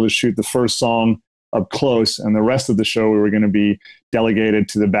only going to be able to shoot the first song up close, and the rest of the show we were going to be delegated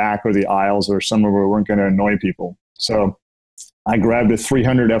to the back or the aisles or somewhere where we weren't going to annoy people. So I grabbed a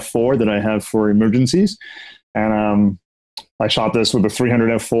 300 f4 that I have for emergencies. And I shot this with a 300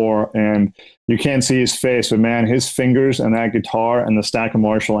 f4, and you can't see his face, but man, his fingers and that guitar and the stack of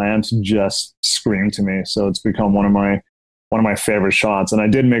Marshall amps just scream to me. So it's become one of my favorite shots. And I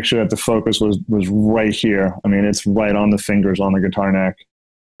did make sure that the focus was right here. I mean, it's right on the fingers on the guitar neck.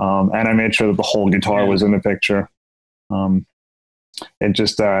 And I made sure that the whole guitar was in the picture. It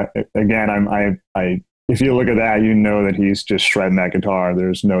just, again, if you look at that, you know that he's just shredding that guitar.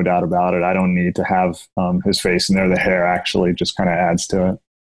 There's no doubt about it. I don't need to have his face in there. The hair actually just kind of adds to it.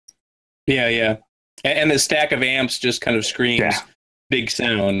 Yeah. And the stack of amps just kind of screams big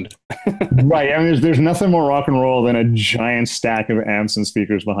sound. Right. I mean, there's nothing more rock and roll than a giant stack of amps and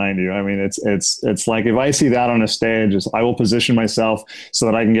speakers behind you. I mean, it's like, if I see that on a stage, I will position myself so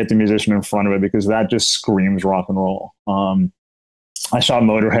that I can get the musician in front of it, because that just screams rock and roll. I shot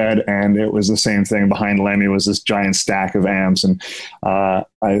Motorhead, and it was the same thing. Behind Lemmy was this giant stack of amps, and a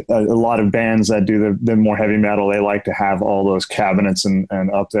lot of bands that do the more heavy metal, they like to have all those cabinets and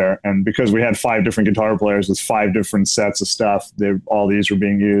up there. And because we had 5 different guitar players with 5 different sets of stuff, all these were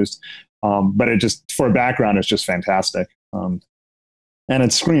being used. But it just, for a background, it's just fantastic. And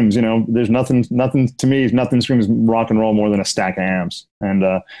it screams, there's nothing to me, nothing screams rock and roll more than a stack of amps. And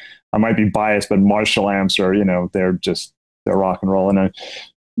I might be biased, but Marshall amps are, they're rock and roll. And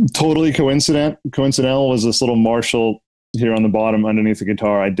totally coincidental was this little Marshall here on the bottom underneath the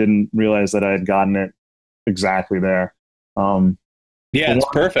guitar. I didn't realize that I had gotten it exactly there. Yeah, it's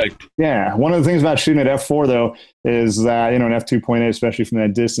perfect. Yeah. One of the things about shooting at f4 though, is that, an f2.8, especially from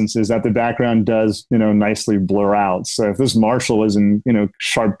that distance, is that the background does, nicely blur out. So if this Marshall was in,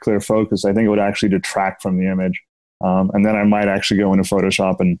 sharp, clear focus, I think it would actually detract from the image. And then I might actually go into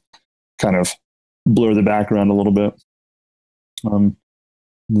Photoshop and kind of blur the background a little bit.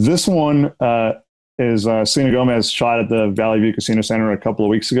 This one is Selena Gomez shot at the Valley View Casino Center a couple of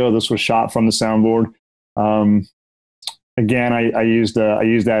weeks ago. This was shot from the soundboard. Again, I used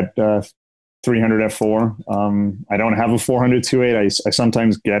that 300 f4. I don't have a 400 2.8. I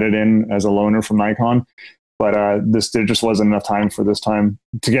sometimes get it in as a loaner from Nikon, but there just wasn't enough time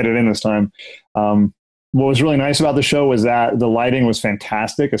to get it in this time. What was really nice about the show was that the lighting was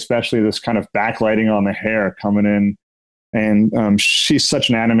fantastic, especially this kind of backlighting on the hair coming in. And she's such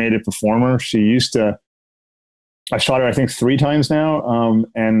an animated performer. I shot her, I think, 3 times now.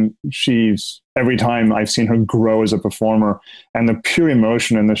 And every time I've seen her grow as a performer, and the pure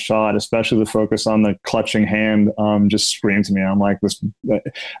emotion in the shot, especially the focus on the clutching hand, just screamed to me. I'm like,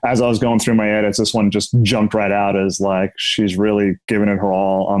 as I was going through my edits, this one just jumped right out as like, she's really giving it her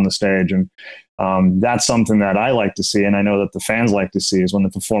all on the stage. And that's something that I like to see. And I know that the fans like to see, is when the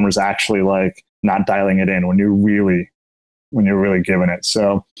performer's actually like not dialing it in, when you're really giving it.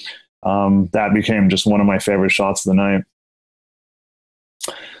 So that became just one of my favorite shots of the night.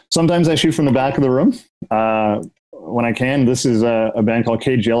 Sometimes I shoot from the back of the room when I can. This is a band called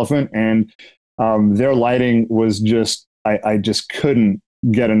Cage the Elephant, and their lighting was just, I just couldn't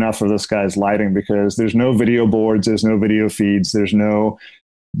get enough of this guy's lighting, because there's no video boards, there's no video feeds, there's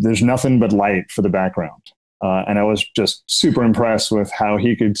nothing but light for the background. And I was just super impressed with how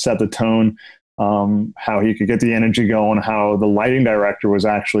he could set the tone, how he could get the energy going, how the lighting director was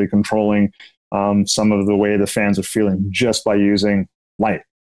actually controlling some of the way the fans are feeling just by using light,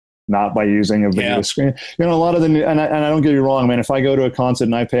 not by using a video screen. A lot of and I don't get you wrong, man, if I go to a concert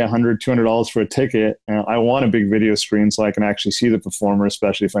and I pay $100, $200 for a ticket, I want a big video screen so I can actually see the performer,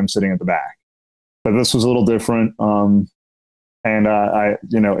 especially if I'm sitting at the back. But this was a little different. And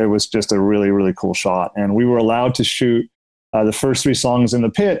it was just a really, really cool shot. And we were allowed to shoot the first 3 songs in the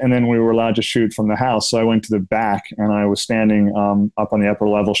pit, and then we were allowed to shoot from the house. So I went to the back, and I was standing up on the upper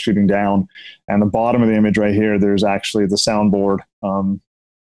level shooting down. And the bottom of the image right here, there's actually the soundboard.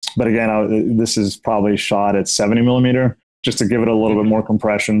 But again, this is probably shot at 70 millimeter, just to give it a little bit more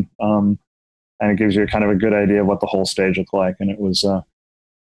compression. And it gives you kind of a good idea of what the whole stage looked like. And it was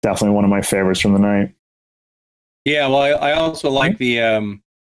definitely one of my favorites from the night. Yeah, well, I also like the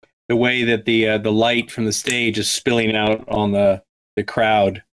way that the light from the stage is spilling out on the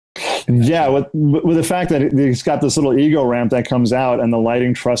crowd. Yeah, with the fact that it's got this little ego ramp that comes out, and the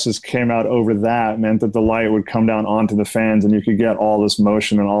lighting trusses came out over that, meant that the light would come down onto the fans, and you could get all this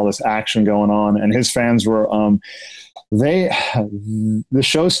motion and all this action going on. And his fans were the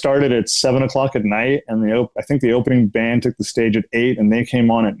show started at 7:00 at night, and I think the opening band took the stage at 8, and they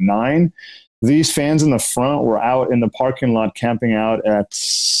came on at 9. These fans in the front were out in the parking lot camping out at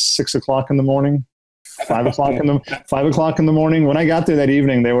 6:00 in the morning, 5:00 in the morning. When I got there that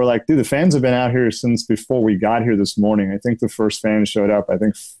evening, they were like, dude, the fans have been out here since before we got here this morning. I think the first fan showed up,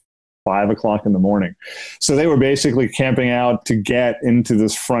 5:00 in the morning. So they were basically camping out to get into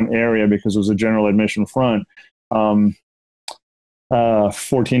this front area, because it was a general admission front. 14,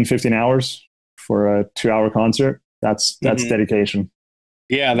 15 hours for a 2-hour concert. That's dedication.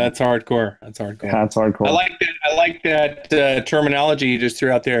 Yeah, that's hardcore. That's hardcore. I like that terminology you just threw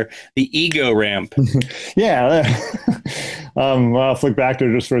out there. The ego ramp. Yeah. I'll flick back to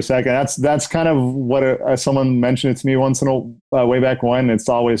it just for a second. That's kind of what someone mentioned it to me once way back when. It's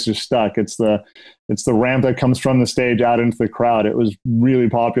always just stuck. It's the ramp that comes from the stage out into the crowd. It was really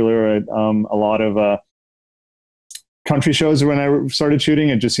popular at a lot of country shows when I started shooting.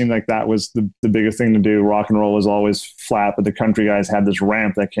 It just seemed like that was the biggest thing to do. Rock and roll was always flat, but the country guys had this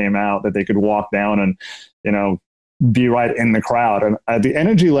ramp that came out that they could walk down and, be right in the crowd. And the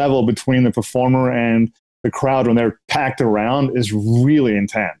energy level between the performer and the crowd when they're packed around is really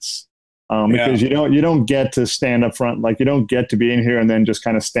intense. Because you don't get to stand up front, like you don't get to be in here and then just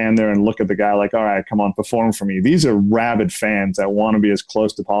kind of stand there and look at the guy like, all right, come on, perform for me. These are rabid fans that want to be as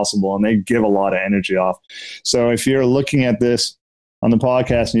close to possible, and they give a lot of energy off. So if you're looking at this on the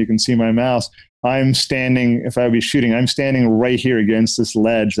podcast and you can see my mouse, I'm standing, if I would be shooting, I'm standing right here against this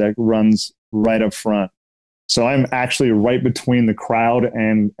ledge that runs right up front. So I'm actually right between the crowd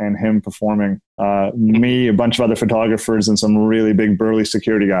and him performing. Me, a bunch of other photographers, and some really big burly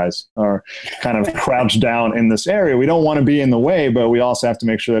security guys are kind of crouched down in this area. We don't want to be in the way, but we also have to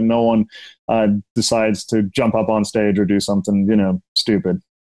make sure that no one decides to jump up on stage or do something, stupid.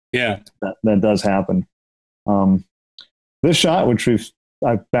 Yeah, that does happen. This shot, which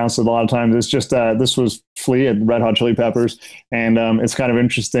I've bounced it a lot of times, it's just this was Flea at Red Hot Chili Peppers, and it's kind of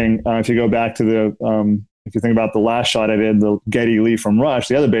interesting if you go back to the if you think about the last shot I did, the Geddy Lee from Rush,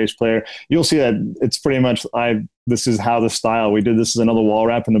 the other bass player, you'll see that it's pretty much this is how the style we did. This is another wall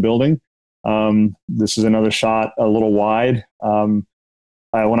wrap in the building. This is another shot a little wide.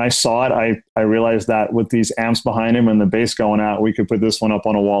 When I saw it, I realized that with these amps behind him and the bass going out, we could put this one up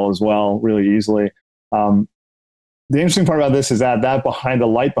on a wall as well really easily. The interesting part about this is that the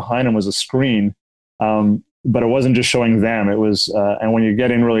light behind him was a screen, but it wasn't just showing them. It was, and when you get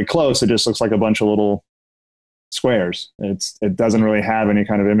in really close, it just looks like a bunch of little squares. It doesn't really have any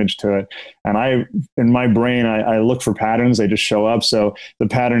kind of image to it. And in my brain, I look for patterns. They just show up. So the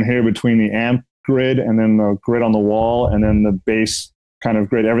pattern here between the amp grid and then the grid on the wall and then the bass kind of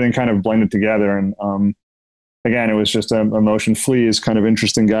grid, everything kind of blended together. And again, it was just a motion. Flea is kind of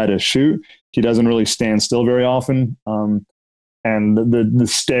interesting guy to shoot. He doesn't really stand still very often. And the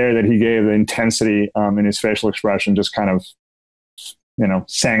stare that he gave, the intensity in his facial expression just kind of,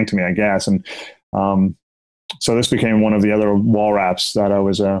 sang to me, I guess. And so this became one of the other wall wraps that I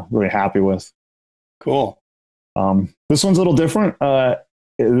was really happy with. Cool. This one's a little different.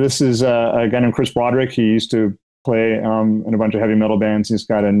 This is a guy named Chris Broderick. He used to play in a bunch of heavy metal bands. He's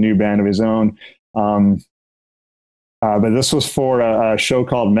got a new band of his own. But this was for a show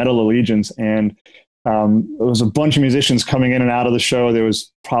called Metal Allegiance, and there was a bunch of musicians coming in and out of the show. There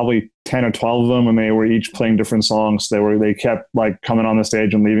was probably 10 or 12 of them, and they were each playing different songs. They kept like coming on the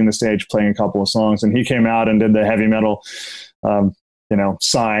stage and leaving the stage, playing a couple of songs. And he came out and did the heavy metal,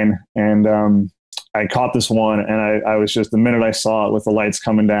 sign. And I caught this one, and I was just, the minute I saw it with the lights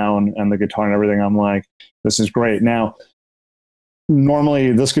coming down and the guitar and everything, I'm like, this is great. Now,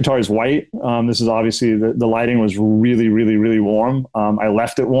 normally this guitar is white. This is obviously the lighting was really, really, really warm. I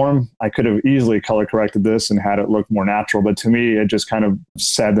left it warm. I could have easily color corrected this and had it look more natural, but to me, it just kind of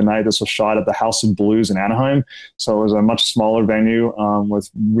said the night. This was shot at the House of Blues in Anaheim. So it was a much smaller venue with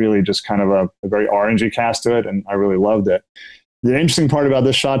really just kind of a very orangey cast to it. And I really loved it. The interesting part about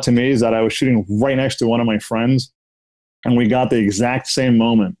this shot to me is that I was shooting right next to one of my friends, and we got the exact same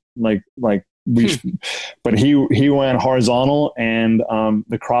moment. But he went horizontal, and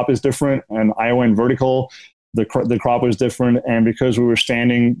the crop is different, and I went vertical. The crop was different, and because we were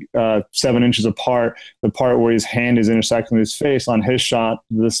standing 7 inches apart, the part where his hand is intersecting with his face on his shot,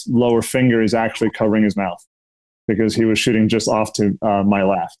 this lower finger is actually covering his mouth because he was shooting just off to my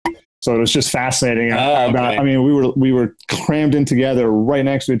left. So it was just fascinating. I mean, we were crammed in together right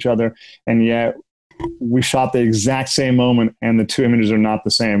next to each other, and yet we shot the exact same moment, and the two images are not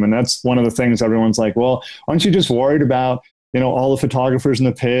the same. And that's one of the things everyone's like, well, aren't you just worried about, all the photographers in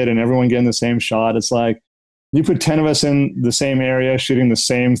the pit and everyone getting the same shot? It's like, you put 10 of us in the same area shooting the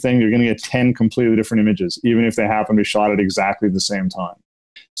same thing, you're going to get 10 completely different images, even if they happen to be shot at exactly the same time.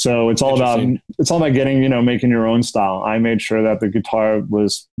 So it's all about getting, making your own style. I made sure that the guitar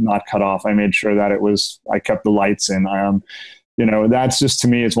was not cut off. I made sure that I kept the lights in. That's just, to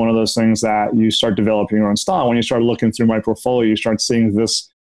me, it's one of those things that you start developing your own style. When you start looking through my portfolio, you start seeing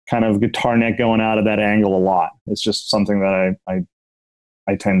this kind of guitar neck going out of that angle a lot. It's just something that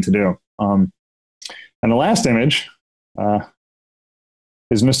I tend to do. And the last image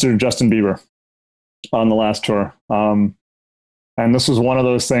is Mr. Justin Bieber on the last tour. And this was one of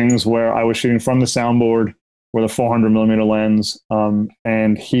those things where I was shooting from the soundboard with a 400 millimeter lens.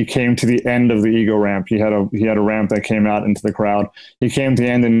 And he came to the end of the ego ramp. He had a ramp that came out into the crowd. He came to the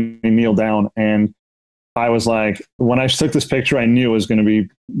end and he kneeled down. And I was like, when I took this picture, I knew it was going to be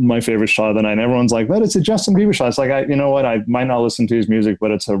my favorite shot of the night. And everyone's like, but it's a Justin Bieber shot. It's like, you know what? I might not listen to his music,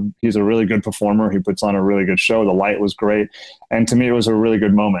 but he's a really good performer. He puts on a really good show. The light was great. And to me, it was a really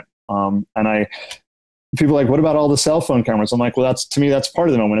good moment. People are like, what about all the cell phone cameras? I'm like, well, to me, that's part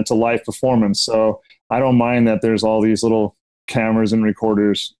of the moment. It's a live performance. So I don't mind that there's all these little cameras and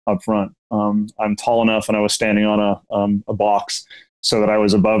recorders up front. I'm tall enough, and I was standing on a box so that I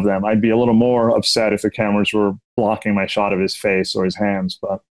was above them. I'd be a little more upset if the cameras were blocking my shot of his face or his hands.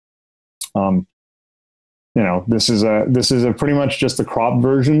 But, this is a pretty much just a crop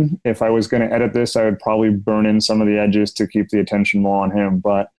version. If I was going to edit this, I would probably burn in some of the edges to keep the attention more on him.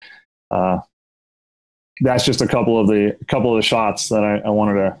 But that's just a couple of the shots that I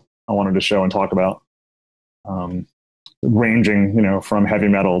wanted to show and talk about, ranging, from heavy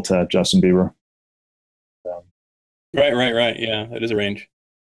metal to Justin Bieber. Right. Yeah, that is a range.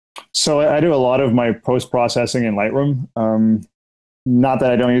 So I do a lot of my post-processing in Lightroom. Not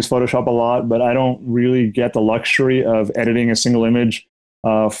that I don't use Photoshop a lot, but I don't really get the luxury of editing a single image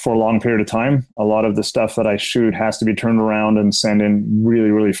for a long period of time. A lot of the stuff that I shoot has to be turned around and sent in really,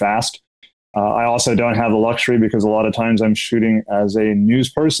 really fast. I also don't have the luxury, because a lot of times I'm shooting as a news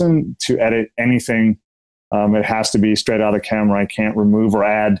person, to edit anything. It has to be straight out of the camera. I can't remove or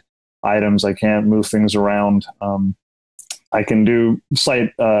add items. I can't move things around. I can do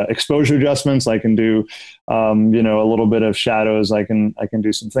slight exposure adjustments. I can do, a little bit of shadows. I can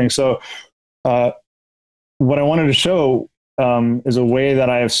do some things. So what I wanted to show is a way that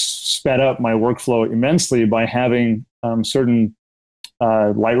I have sped up my workflow immensely by having certain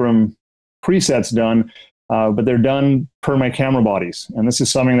Lightroom presets done, but they're done per my camera bodies. And this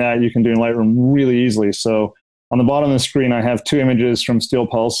is something that you can do in Lightroom really easily. So on the bottom of the screen, I have two images from Steel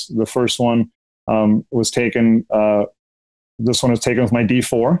Pulse. The first one was taken, this one was taken with my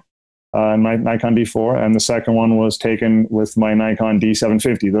D4, my Nikon D4, and the second one was taken with my Nikon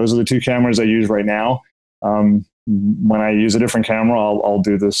D750. Those are the two cameras I use right now. When I use a different camera, I'll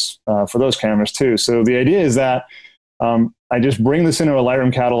do this for those cameras too. So the idea is that I just bring this into a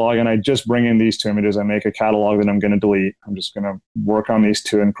Lightroom catalog, and I just bring in these two images. I make a catalog that I'm going to delete. I'm just going to work on these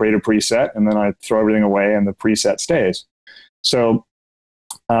two and create a preset, and then I throw everything away and the preset stays. So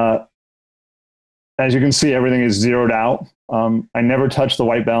as you can see, everything is zeroed out. I never touch the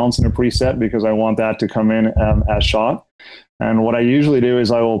white balance in a preset because I want that to come in as shot. And what I usually do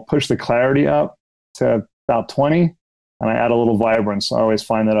is I will push the clarity up to about 20, and I add a little vibrance. I always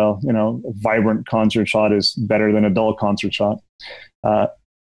find that a vibrant concert shot is better than a dull concert shot.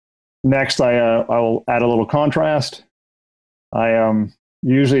 Next, I will add a little contrast. I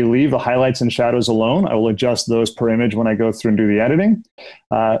usually leave the highlights and shadows alone. I will adjust those per image when I go through and do the editing.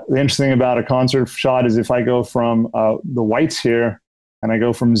 The interesting thing about a concert shot is if I go from the whites here and I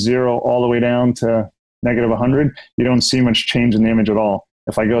go from 0 all the way down to -100, you don't see much change in the image at all.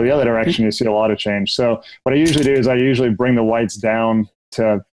 If I go the other direction, you see a lot of change. So what I usually do is I usually bring the whites down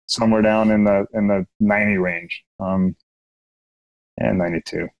to somewhere down in the 90 range, and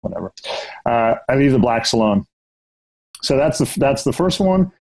 92, whatever. I leave the blacks alone. So that's the first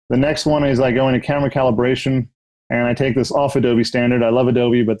one. The next one is I go into camera calibration, and I take this off Adobe Standard. I love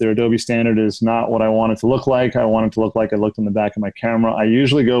Adobe, but their Adobe Standard is not what I want it to look like. I want it to look like I looked in the back of my camera. I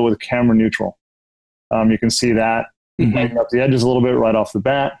usually go with camera neutral. You can see that lighten up the edges a little bit right off the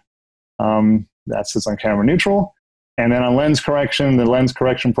bat. That sits on camera neutral. And then on lens correction, the lens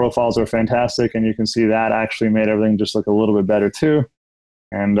correction profiles are fantastic, and you can see that actually made everything just look a little bit better too.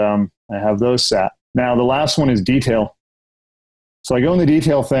 And I have those set. Now the last one is detail. So I go in the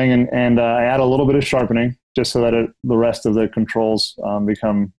detail thing, and I add a little bit of sharpening just so that the rest of the controls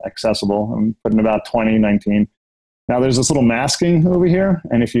become accessible. I'm putting about 20, 19. Now there's this little masking over here,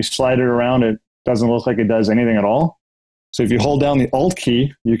 and if you slide it around, it doesn't look like it does anything at all. So if you hold down the Alt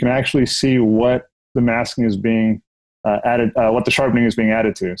key, you can actually see what the masking is being added, what the sharpening is being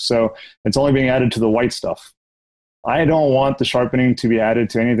added to. So it's only being added to the white stuff. I don't want the sharpening to be added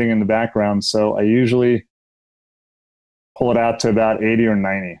to anything in the background, so I usually pull it out to about 80 or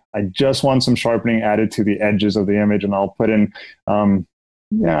 90. I just want some sharpening added to the edges of the image, and I'll put in, I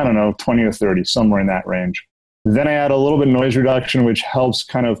don't know, 20 or 30, somewhere in that range. Then I add a little bit of noise reduction, which helps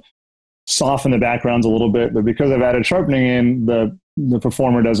kind of soften the backgrounds a little bit. But because I've added sharpening in, the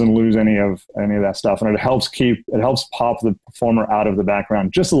performer doesn't lose any of that stuff, and it helps pop the performer out of the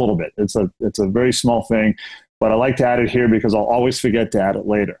background just a little bit. It's a very small thing, but I like to add it here because I'll always forget to add it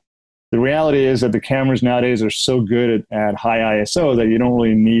later. The reality is that the cameras nowadays are so good at high ISO that you don't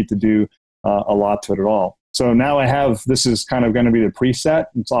really need to do a lot to it at all. So now this is kind of going to be the preset.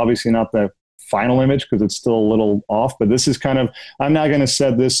 It's obviously not the final image because it's still a little off, but this is kind of, I'm now going to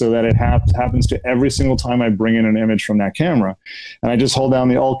set this so that it happens to every single time I bring in an image from that camera. And I just hold down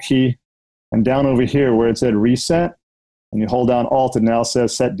the Alt key, and down over here where it said reset, and you hold down Alt, it now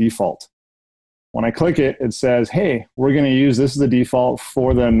says set default. When I click it, it says, hey, we're going to use this as the default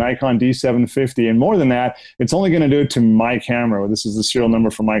for the Nikon D750. And more than that, it's only going to do it to my camera. This is the serial number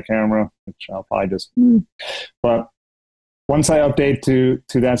for my camera, which I'll probably just, but once I update to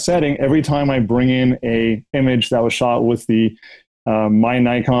that setting, every time I bring in a image that was shot with the my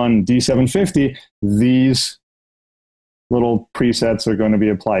Nikon D750, these little presets are going to be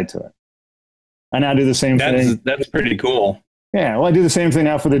applied to it. I now do the same thing. That's pretty cool. Yeah, well, I do the same thing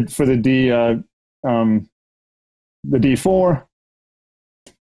now for the D4,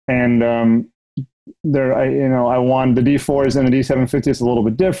 and I want the D4s and the D750 is a little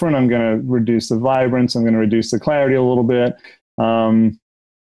bit different. I'm going to reduce the vibrance. I'm going to reduce the clarity a little bit.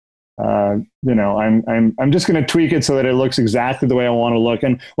 I'm just going to tweak it so that it looks exactly the way I want to look.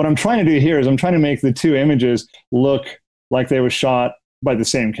 And what I'm trying to do here is I'm trying to make the two images look like they were shot by the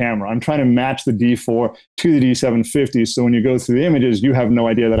same camera. I'm trying to match the D4 to the D750. So when you go through the images, you have no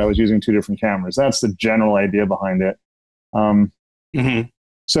idea that I was using two different cameras. That's the general idea behind it.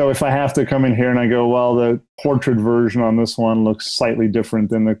 So if I have to come in here and I go, well, the portrait version on this one looks slightly different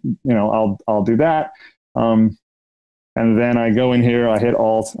than I'll do that. And then I go in here, I hit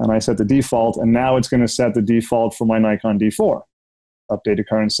Alt, and I set the default, and now it's going to set the default for my Nikon D4, updated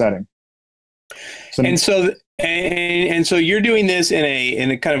current setting. So you're doing this in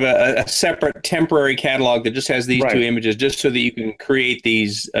a kind of a separate temporary catalog that just has these two images, just so that you can create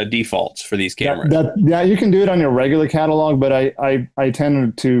these defaults for these cameras. Yeah, you can do it on your regular catalog, but I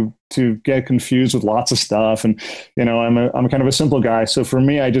tend to get confused with lots of stuff, and I'm kind of a simple guy. So for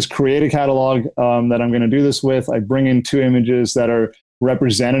me, I just create a catalog that I'm going to do this with. I bring in two images that are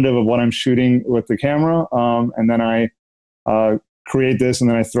representative of what I'm shooting with the camera, and then I create this, and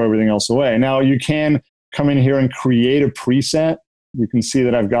then I throw everything else away. Now you can come in here and create a preset. You can see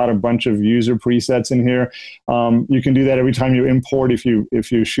that I've got a bunch of user presets in here. You can do that every time you import if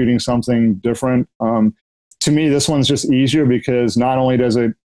you're shooting something different. To me, this one's just easier because not only does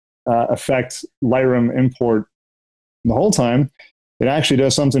it affect Lightroom import the whole time, it actually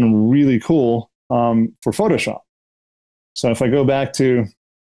does something really cool for Photoshop. So if I go back to,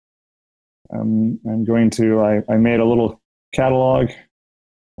 I made a little catalog,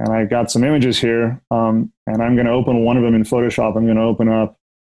 and I got some images here, and I'm going to open one of them in Photoshop. I'm going to open up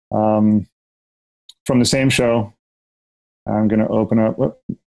from the same show. I'm going to open up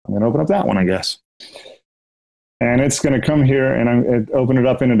that one, I guess. And it's going to come here, and open it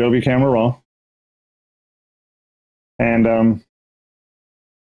up in Adobe Camera Raw. And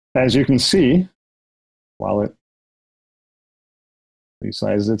as you can see, while it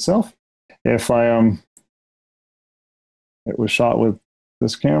resizes itself, if it was shot with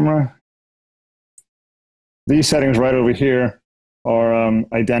this camera, these settings right over here are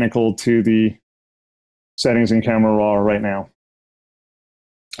identical to the settings in Camera Raw right now.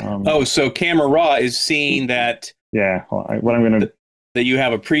 So Camera Raw is seeing that. Yeah, what I'm going to that you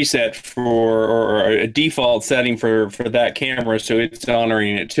have a preset for or a default setting for that camera, so it's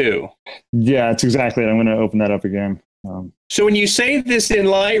honoring it too. Yeah, it's exactly it. I'm going to open that up again. So when you save this in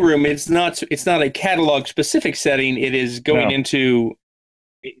Lightroom, it's not a catalog specific setting. It is going into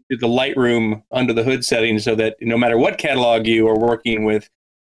the Lightroom under the hood setting, so that no matter what catalog you are working with,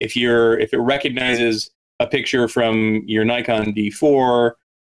 if it recognizes a picture from your Nikon D4 or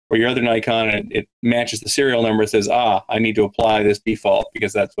your other Nikon, and it matches the serial number, it says, I need to apply this default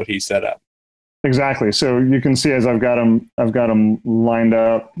because that's what he set up. Exactly. So you can see as I've got them lined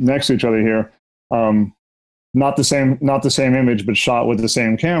up next to each other here. Not the same image, but shot with the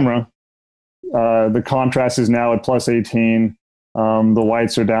same camera. The contrast is now at +18. The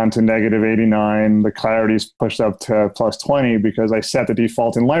whites are down to -89. The clarity's pushed up to +20 because I set the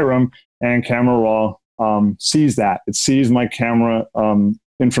default in Lightroom, and Camera Raw sees that. It sees my camera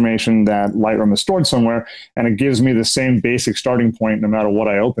information that Lightroom has stored somewhere, and it gives me the same basic starting point no matter what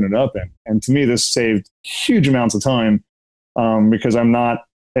I open it up in. And to me, this saved huge amounts of time because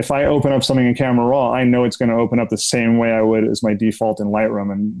if I open up something in Camera Raw, I know it's going to open up the same way I would as my default in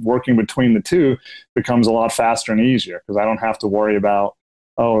Lightroom. And working between the two becomes a lot faster and easier because I don't have to worry about,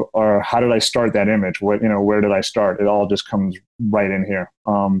 or how did I start that image? Where did I start? It all just comes right in here.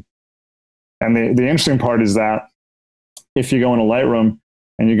 And the interesting part is that if you go into Lightroom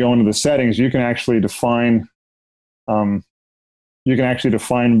and you go into the settings, you can actually define, you can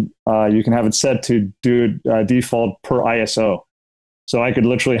have it set to do default per ISO. So I could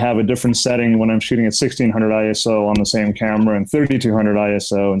literally have a different setting when I'm shooting at 1600 ISO on the same camera, and 3200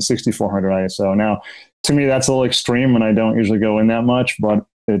 ISO and 6400 ISO. Now, to me, that's a little extreme, and I don't usually go in that much, but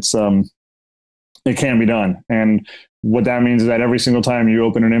it can be done. And what that means is that every single time you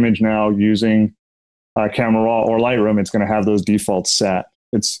open an image now using Camera Raw or Lightroom, it's going to have those defaults set.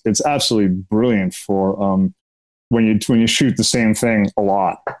 It's absolutely brilliant for when you shoot the same thing a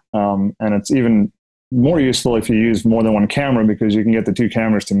lot, and it's even more useful if you use more than one camera because you can get the two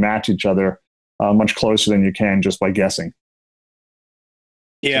cameras to match each other much closer than you can just by guessing.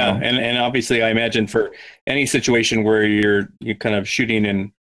 Yeah, so, and obviously I imagine for any situation where you're kind of shooting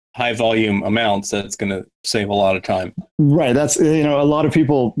in high volume amounts, that's going to save a lot of time. Right. That's, a lot of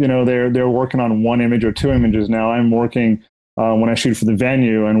people, they're working on one image or two images now. I'm working when I shoot for the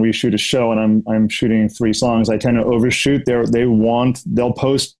venue and we shoot a show and I'm shooting 3 songs, I tend to overshoot. They'll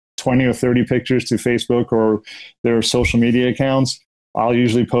post 20 or 30 pictures to Facebook or their social media accounts. I'll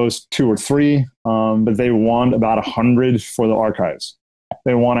usually post 2 or 3, but they want about 100 for the archives.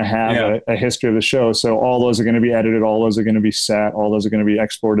 They want to have a history of the show. So all those are going to be edited. All those are going to be set. All those are going to be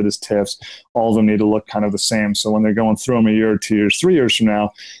exported as TIFFs. All of them need to look kind of the same. So when they're going through them a year, 2 years, 3 years from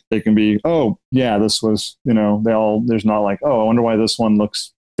now, they can be, oh yeah, this was, there's not like, oh, I wonder why this one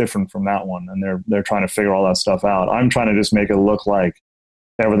looks different from that one. And they're trying to figure all that stuff out. I'm trying to just make it look like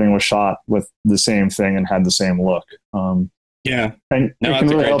everything was shot with the same thing and had the same look. Yeah. And no, it can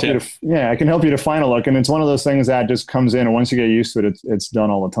really help you to, it can help you to find a look. And it's one of those things that just comes in, and once you get used to it, it's done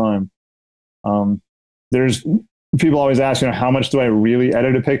all the time. There's people always ask, how much do I really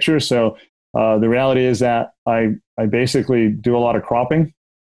edit a picture? So the reality is that I basically do a lot of cropping.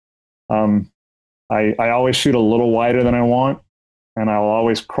 I always shoot a little wider than I want, and I will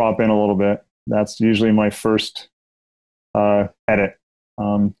always crop in a little bit. That's usually my first edit.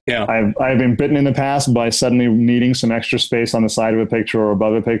 I've been bitten in the past by suddenly needing some extra space on the side of a picture or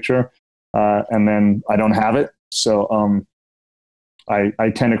above a picture, and then I don't have it. So I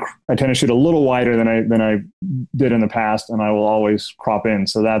tend to shoot a little wider than I did in the past, and I will always crop in.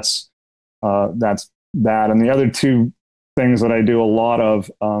 So that's that. And the other two things that I do a lot of,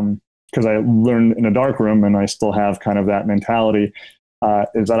 because I learned in a darkroom and I still have kind of that mentality,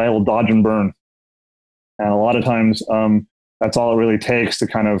 is that I will dodge and burn, and a lot of times. That's all it really takes to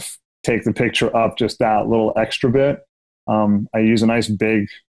kind of take the picture up just that little extra bit. I use a nice big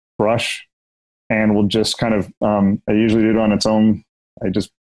brush, and we'll just kind of, I usually do it on its own. I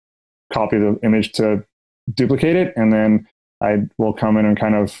just copy the image to duplicate it, and then I will come in and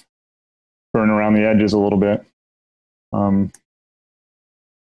kind of burn around the edges a little bit,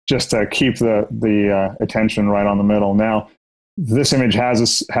 just to keep the attention right on the middle. Now, this image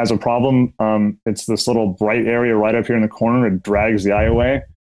has a problem. It's this little bright area right up here in the corner. It drags the eye away.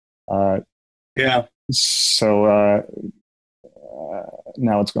 So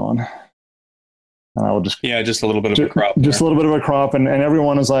now it's gone. And I will just a little bit of a crop. Just a little bit of a crop, and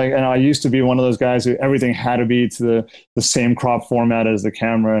everyone is like, and I used to be one of those guys who everything had to be to the same crop format as the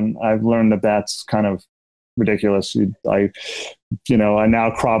camera, and I've learned that that's kind of ridiculous. I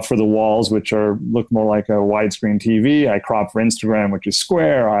now crop for the walls, which look more like a widescreen TV. I crop for Instagram, which is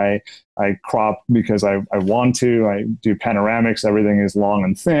square. I crop because I want to. I do panoramics. Everything is long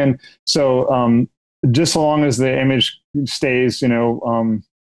and thin. So just so long as the image stays,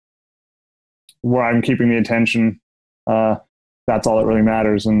 where I'm keeping the attention, that's all that really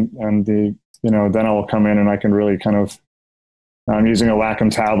matters. And then I will come in and I can really kind of. I'm using a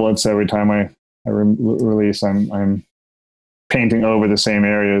Wacom tablet, so every time I release, I'm painting over the same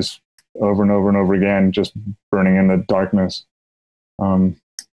areas over and over and over again, just burning in the darkness. And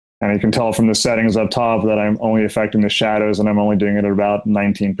you can tell from the settings up top that I'm only affecting the shadows, and I'm only doing it at about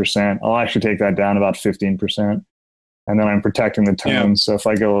 19%. I'll actually take that down about 15%. And then I'm protecting the tones. Yeah. So if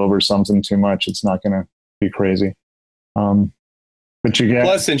I go over something too much, it's not going to be crazy. But you get,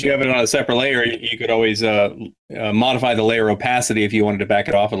 plus, since you have it on a separate layer, you could always modify the layer opacity if you wanted to back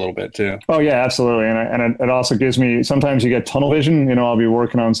it off a little bit too. Oh yeah, absolutely. And it also gives me, sometimes you get tunnel vision. I'll be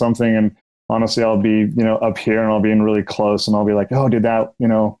working on something, and honestly, I'll be up here, and I'll be in really close, and I'll be like, oh, did that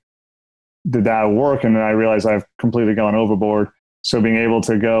work? And then I realize I've completely gone overboard. So being able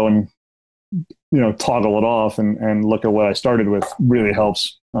to go and toggle it off and look at what I started with really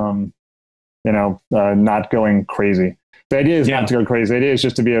helps. Not going crazy. The idea is not to go crazy. The idea is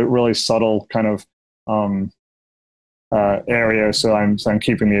just to be a really subtle kind of area. So I'm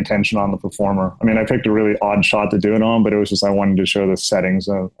keeping the attention on the performer. I mean, I picked a really odd shot to do it on, but it was just I wanted to show the settings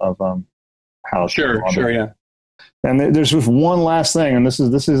of how. Sure, yeah. And there's just one last thing, and this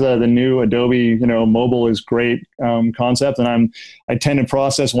is the new Adobe, mobile is great concept. And I tend to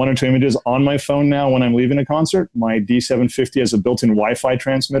process 1 or 2 images on my phone now when I'm leaving a concert. My D750 has a built-in Wi-Fi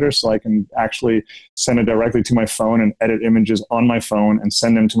transmitter, so I can actually send it directly to my phone and edit images on my phone and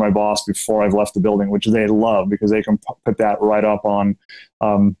send them to my boss before I've left the building, which they love because they can put that right up on,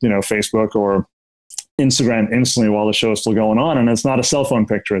 Facebook or Instagram instantly while the show is still going on. And it's not a cell phone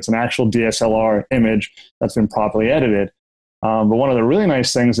picture. It's an actual DSLR image that's been properly edited. But one of the really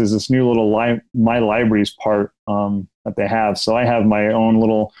nice things is this new little My Libraries part that they have. So I have my own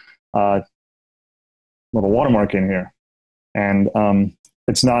little watermark in here. And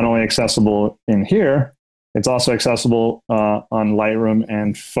it's not only accessible in here, it's also accessible on Lightroom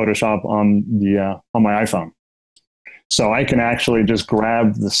and Photoshop on my iPhone. So I can actually just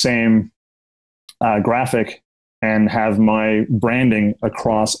grab the same graphic and have my branding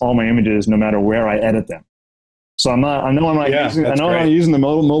across all my images, no matter where I edit them. So I know I'm not using the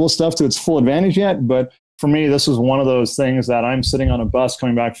mobile stuff to its full advantage yet, but for me, this is one of those things that I'm sitting on a bus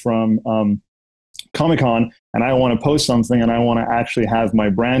coming back from Comic-Con, and I want to post something, and I want to actually have my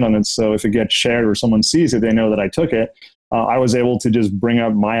brand on it. So if it gets shared or someone sees it, they know that I took it. I was able to just bring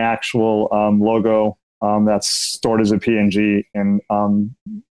up my actual logo that's stored as a PNG in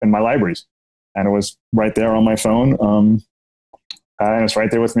my libraries. And it was right there on my phone. And it's right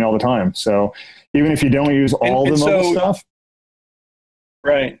there with me all the time. So even if you don't use all the mobile stuff.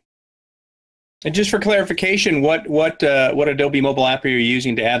 Right. And just for clarification, what Adobe mobile app are you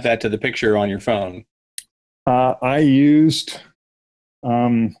using to add that to the picture on your phone? I used,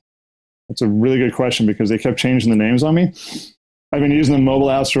 that's a really good question because they kept changing the names on me. I've been using the mobile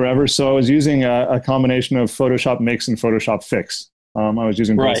apps forever. So I was using a combination of Photoshop Mix and Photoshop Fix. I was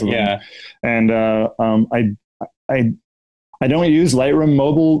using both of them. Yeah. And I don't use Lightroom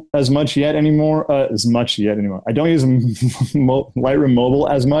Mobile as much yet anymore. I don't use Lightroom Mobile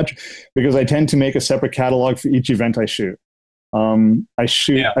as much because I tend to make a separate catalog for each event I shoot. I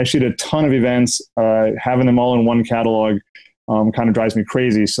shoot a ton of events. Having them all in one catalog kind of drives me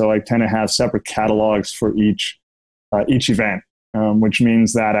crazy. So I tend to have separate catalogs for each event, which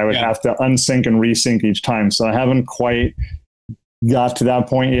means that I would have to unsync and resync each time. So I haven't quite got to that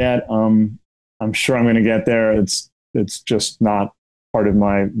point yet. I'm sure I'm going to get there. It's just not part of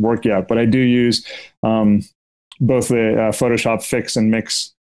my work yet, but I do use both the Photoshop Fix and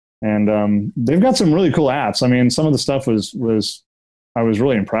Mix, and they've got some really cool apps. I mean, some of the stuff I was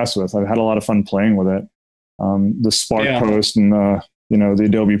really impressed with. I've had a lot of fun playing with it. The Spark Post and the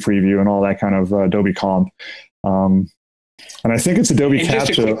Adobe Preview and all that kind of Adobe Comp, and I think it's Adobe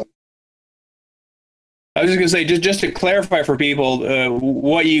Capture. I was just going to say, just to clarify for people,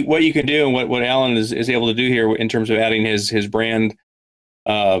 what you can do and what Alan is able to do here in terms of adding his brand,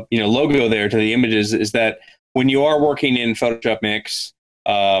 logo there to the images is that when you are working in Photoshop Mix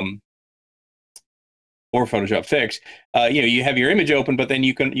or Photoshop Fix, you have your image open, but then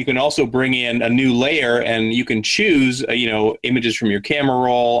you can also bring in a new layer and you can choose images from your camera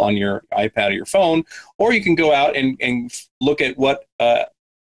roll on your iPad or your phone, or you can go out and look at what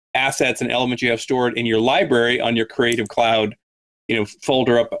assets and elements you have stored in your library on your Creative Cloud,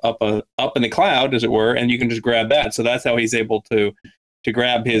 folder up in the cloud, as it were, and you can just grab that. So that's how he's able to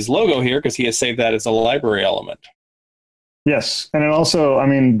grab his logo here because he has saved that as a library element. Yes, and it also,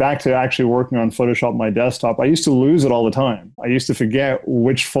 back to actually working on Photoshop on my desktop, I used to lose it all the time. I used to forget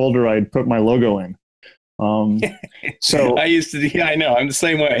which folder I'd put my logo in. So I used to, I know, I'm the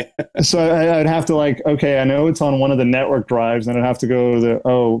same way. So I'd have to okay, I know it's on one of the network drives, and I'd have to go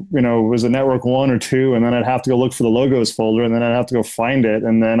was it network 1 or 2, and then I'd have to go look for the logos folder, and then I'd have to go find it,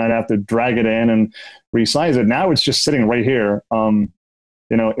 and then I'd have to drag it in and resize it. Now it's just sitting right here,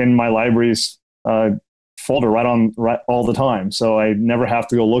 in my libraries folder right all the time. So I never have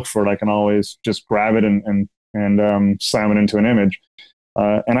to go look for it. I can always just grab it and slam it into an image.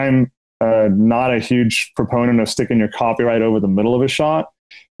 And I'm not a huge proponent of sticking your copyright over the middle of a shot,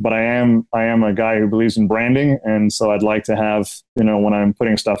 but I am a guy who believes in branding, and so I'd like to have, when I'm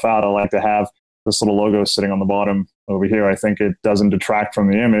putting stuff out, I like to have this little logo sitting on the bottom over here. I think it doesn't detract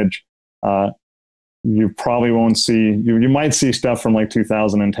from the image. You probably won't see, you might see stuff from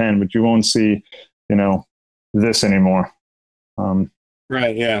 2010, but you won't see, this anymore.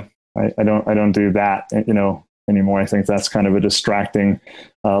 Right. Yeah. I don't do that, anymore. I think that's kind of a distracting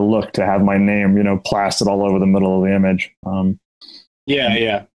look to have my name, plastered all over the middle of the image.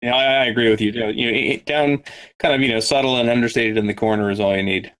 Yeah, I agree with you. Down kind of, subtle and understated in the corner is all you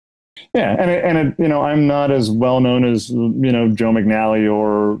need. Yeah, and I'm not as well known as Joe McNally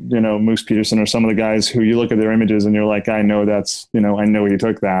or Moose Peterson or some of the guys who you look at their images and you're like, I know that's I know he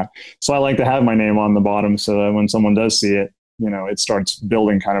took that. So I like to have my name on the bottom so that when someone does see it, it starts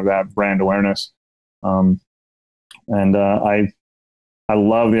building kind of that brand awareness. And I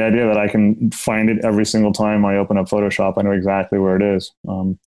love the idea that I can find it every single time I open up Photoshop. I know exactly where it is.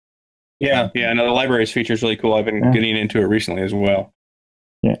 Yeah. I know the libraries feature is really cool. I've been getting into it recently as well.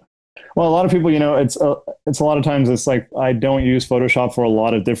 Yeah. Well, a lot of people, it's a lot of times it's like I don't use Photoshop for a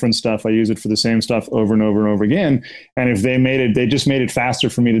lot of different stuff. I use it for the same stuff over and over and over again. And if they just made it faster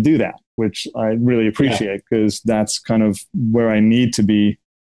for me to do that, which I really appreciate because that's kind of where I need to be.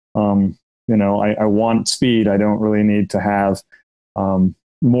 I want speed. I don't really need to have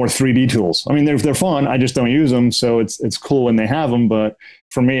more 3D tools. They're fun. I just don't use them. So it's cool when they have them. But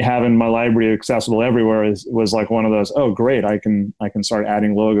for me, having my library accessible everywhere was like one of those, oh, great. I can start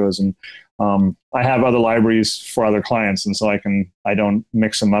adding logos. And I have other libraries for other clients. And so I don't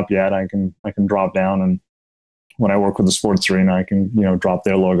mix them up yet. I can drop down. And when I work with the sports arena, I can, drop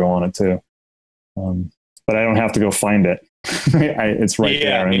their logo on it too. But I don't have to go find it. It's right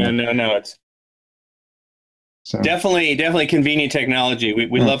there. No, it's definitely convenient technology.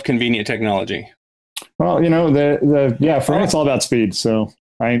 We love convenient technology. Well, for me, it's all about speed. So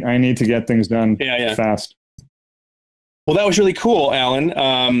I need to get things done fast. Well, that was really cool, Alan.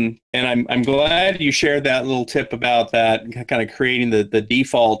 And I'm glad you shared that little tip about that kind of creating the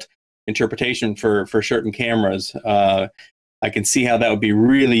default interpretation for certain cameras. I can see how that would be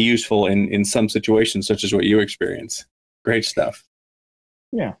really useful in some situations, such as what you experience. Great stuff.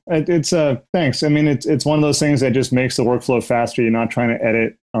 Yeah, it's thanks. I mean, it's one of those things that just makes the workflow faster. You're not trying to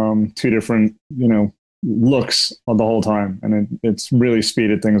edit two different, looks the whole time, and it's really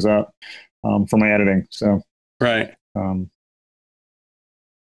speeded things up for my editing. So right.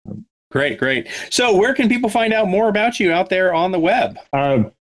 Great. So where can people find out more about you out there on the web?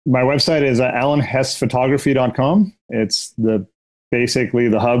 My website is alanhessphotography.com. It's basically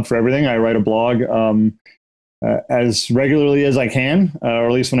the hub for everything. I write a blog as regularly as I can, or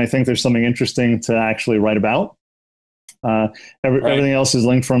at least when I think there's something interesting to actually write about. Everything else is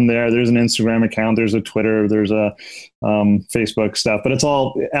linked from there. There's an Instagram account, there's a Twitter, there's a Facebook stuff, but it's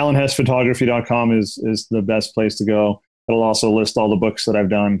all alanhessphotography.com is the best place to go. It'll also list all the books that I've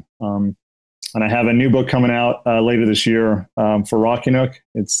done. And I have a new book coming out later this year for Rocky Nook.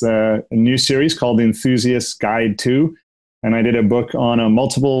 It's a new series called The Enthusiast's Guide to, and I did a book on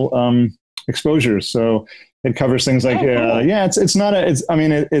multiple exposures. So it covers things like it's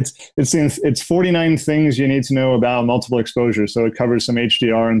 49 things you need to know about multiple exposures. So it covers some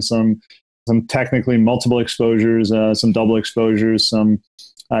HDR and some technically multiple exposures, some double exposures, some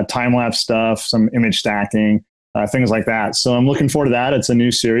time lapse stuff, some image stacking, things like that. So I'm looking forward to that. It's a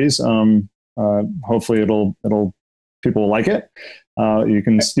new series. Hopefully people will like it. You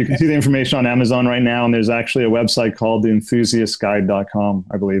can see the information on Amazon right now, and there's actually a website called theenthusiastguide.com,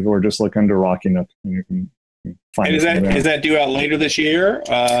 I believe, or just look under Rocky Nook and you can find it. Is that due out later this year?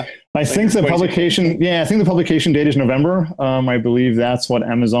 I think the publication date is November. I believe that's what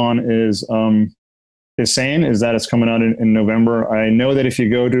Amazon is saying, is that it's coming out in November. I know that if you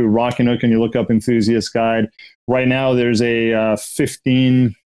go to Rocky Nook and you look up Enthusiast Guide, right now there's there's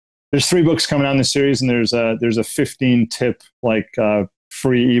 3 books coming out in the series, and there's a 15 tip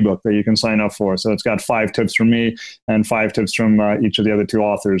free ebook that you can sign up for. So it's got 5 tips from me and 5 tips from each of the other 2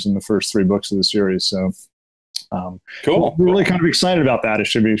 authors in the first 3 books of the series. So cool. We're really kind of excited about that. It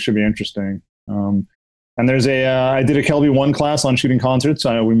should be interesting. And there's I did a Kelby 1 class on shooting concerts.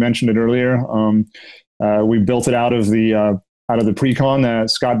 We mentioned it earlier. We built it out of the pre-con that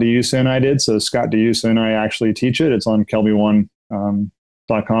Scott DeUsa and I did. So Scott DeUsa and I actually teach it. It's on kelby1.com.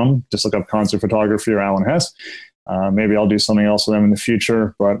 Just look up concert photography or Alan Hess. Maybe I'll do something else with them in the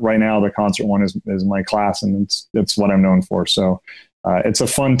future, but right now the concert one is my class, and it's what I'm known for. So it's a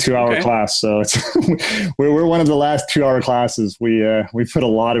fun 2-hour class. So we're one of the last 2-hour classes. We put a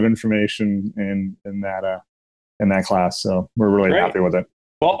lot of information in that class. So we're really happy with it.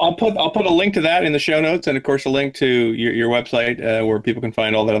 Well, I'll put a link to that in the show notes, and of course a link to your website where people can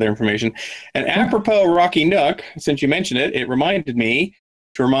find all that other information. And apropos Rocky Nook, since you mentioned it, it reminded me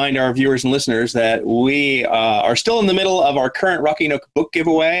to remind our viewers and listeners that we are still in the middle of our current Rocky Nook book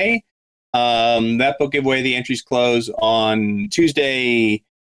giveaway. That book giveaway, the entries close on Tuesday,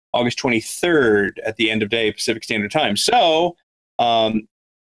 August 23rd at the end of day Pacific Standard Time. So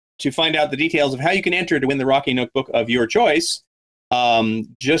to find out the details of how you can enter to win the Rocky Nook book of your choice,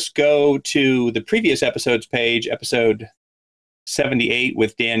 just go to the previous episode's page, episode 78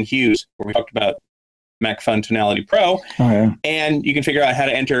 with Dan Hughes, where we talked about MacFun Tonality Pro. Oh, yeah. And you can figure out how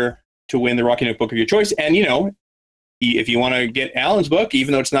to enter to win the Rocky Nook book of your choice. And, if you want to get Alan's book,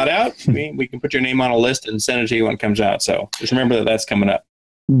 even though it's not out, we can put your name on a list and send it to you when it comes out. So just remember that that's coming up.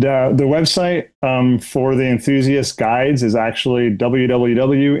 The website for the Enthusiast Guides is actually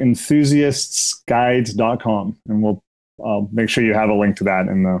www.enthusiastsguides.com. And I'll make sure you have a link to that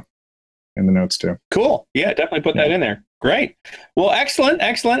in the notes too. Cool. Yeah, definitely put that in there. Great. Well, excellent.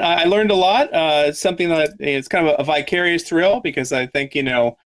 I learned a lot. It's something that it's kind of a vicarious thrill, because I think,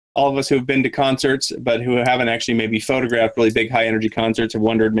 all of us who have been to concerts, but who haven't actually maybe photographed really big high energy concerts, have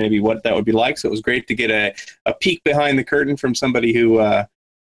wondered maybe what that would be like. So it was great to get a peek behind the curtain from somebody who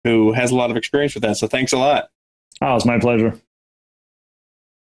has a lot of experience with that. So thanks a lot. Oh, it's my pleasure.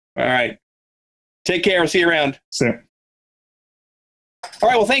 All right. Take care. I'll see you around. See you. All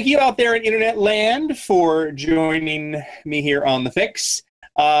right, well, thank you out there in internet land for joining me here on TheFIX.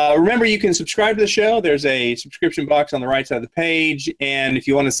 Remember, you can subscribe to the show. There's a subscription box on the right side of the page, and if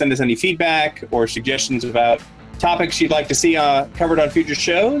you want to send us any feedback or suggestions about topics you'd like to see covered on future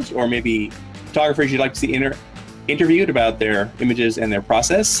shows, or maybe photographers you'd like to see interviewed about their images and their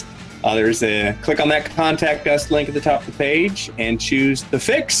process, there's a click on that Contact Us link at the top of the page and choose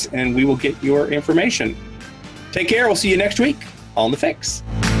TheFIX, and we will get your information. Take care. We'll see you next week on TheFIX.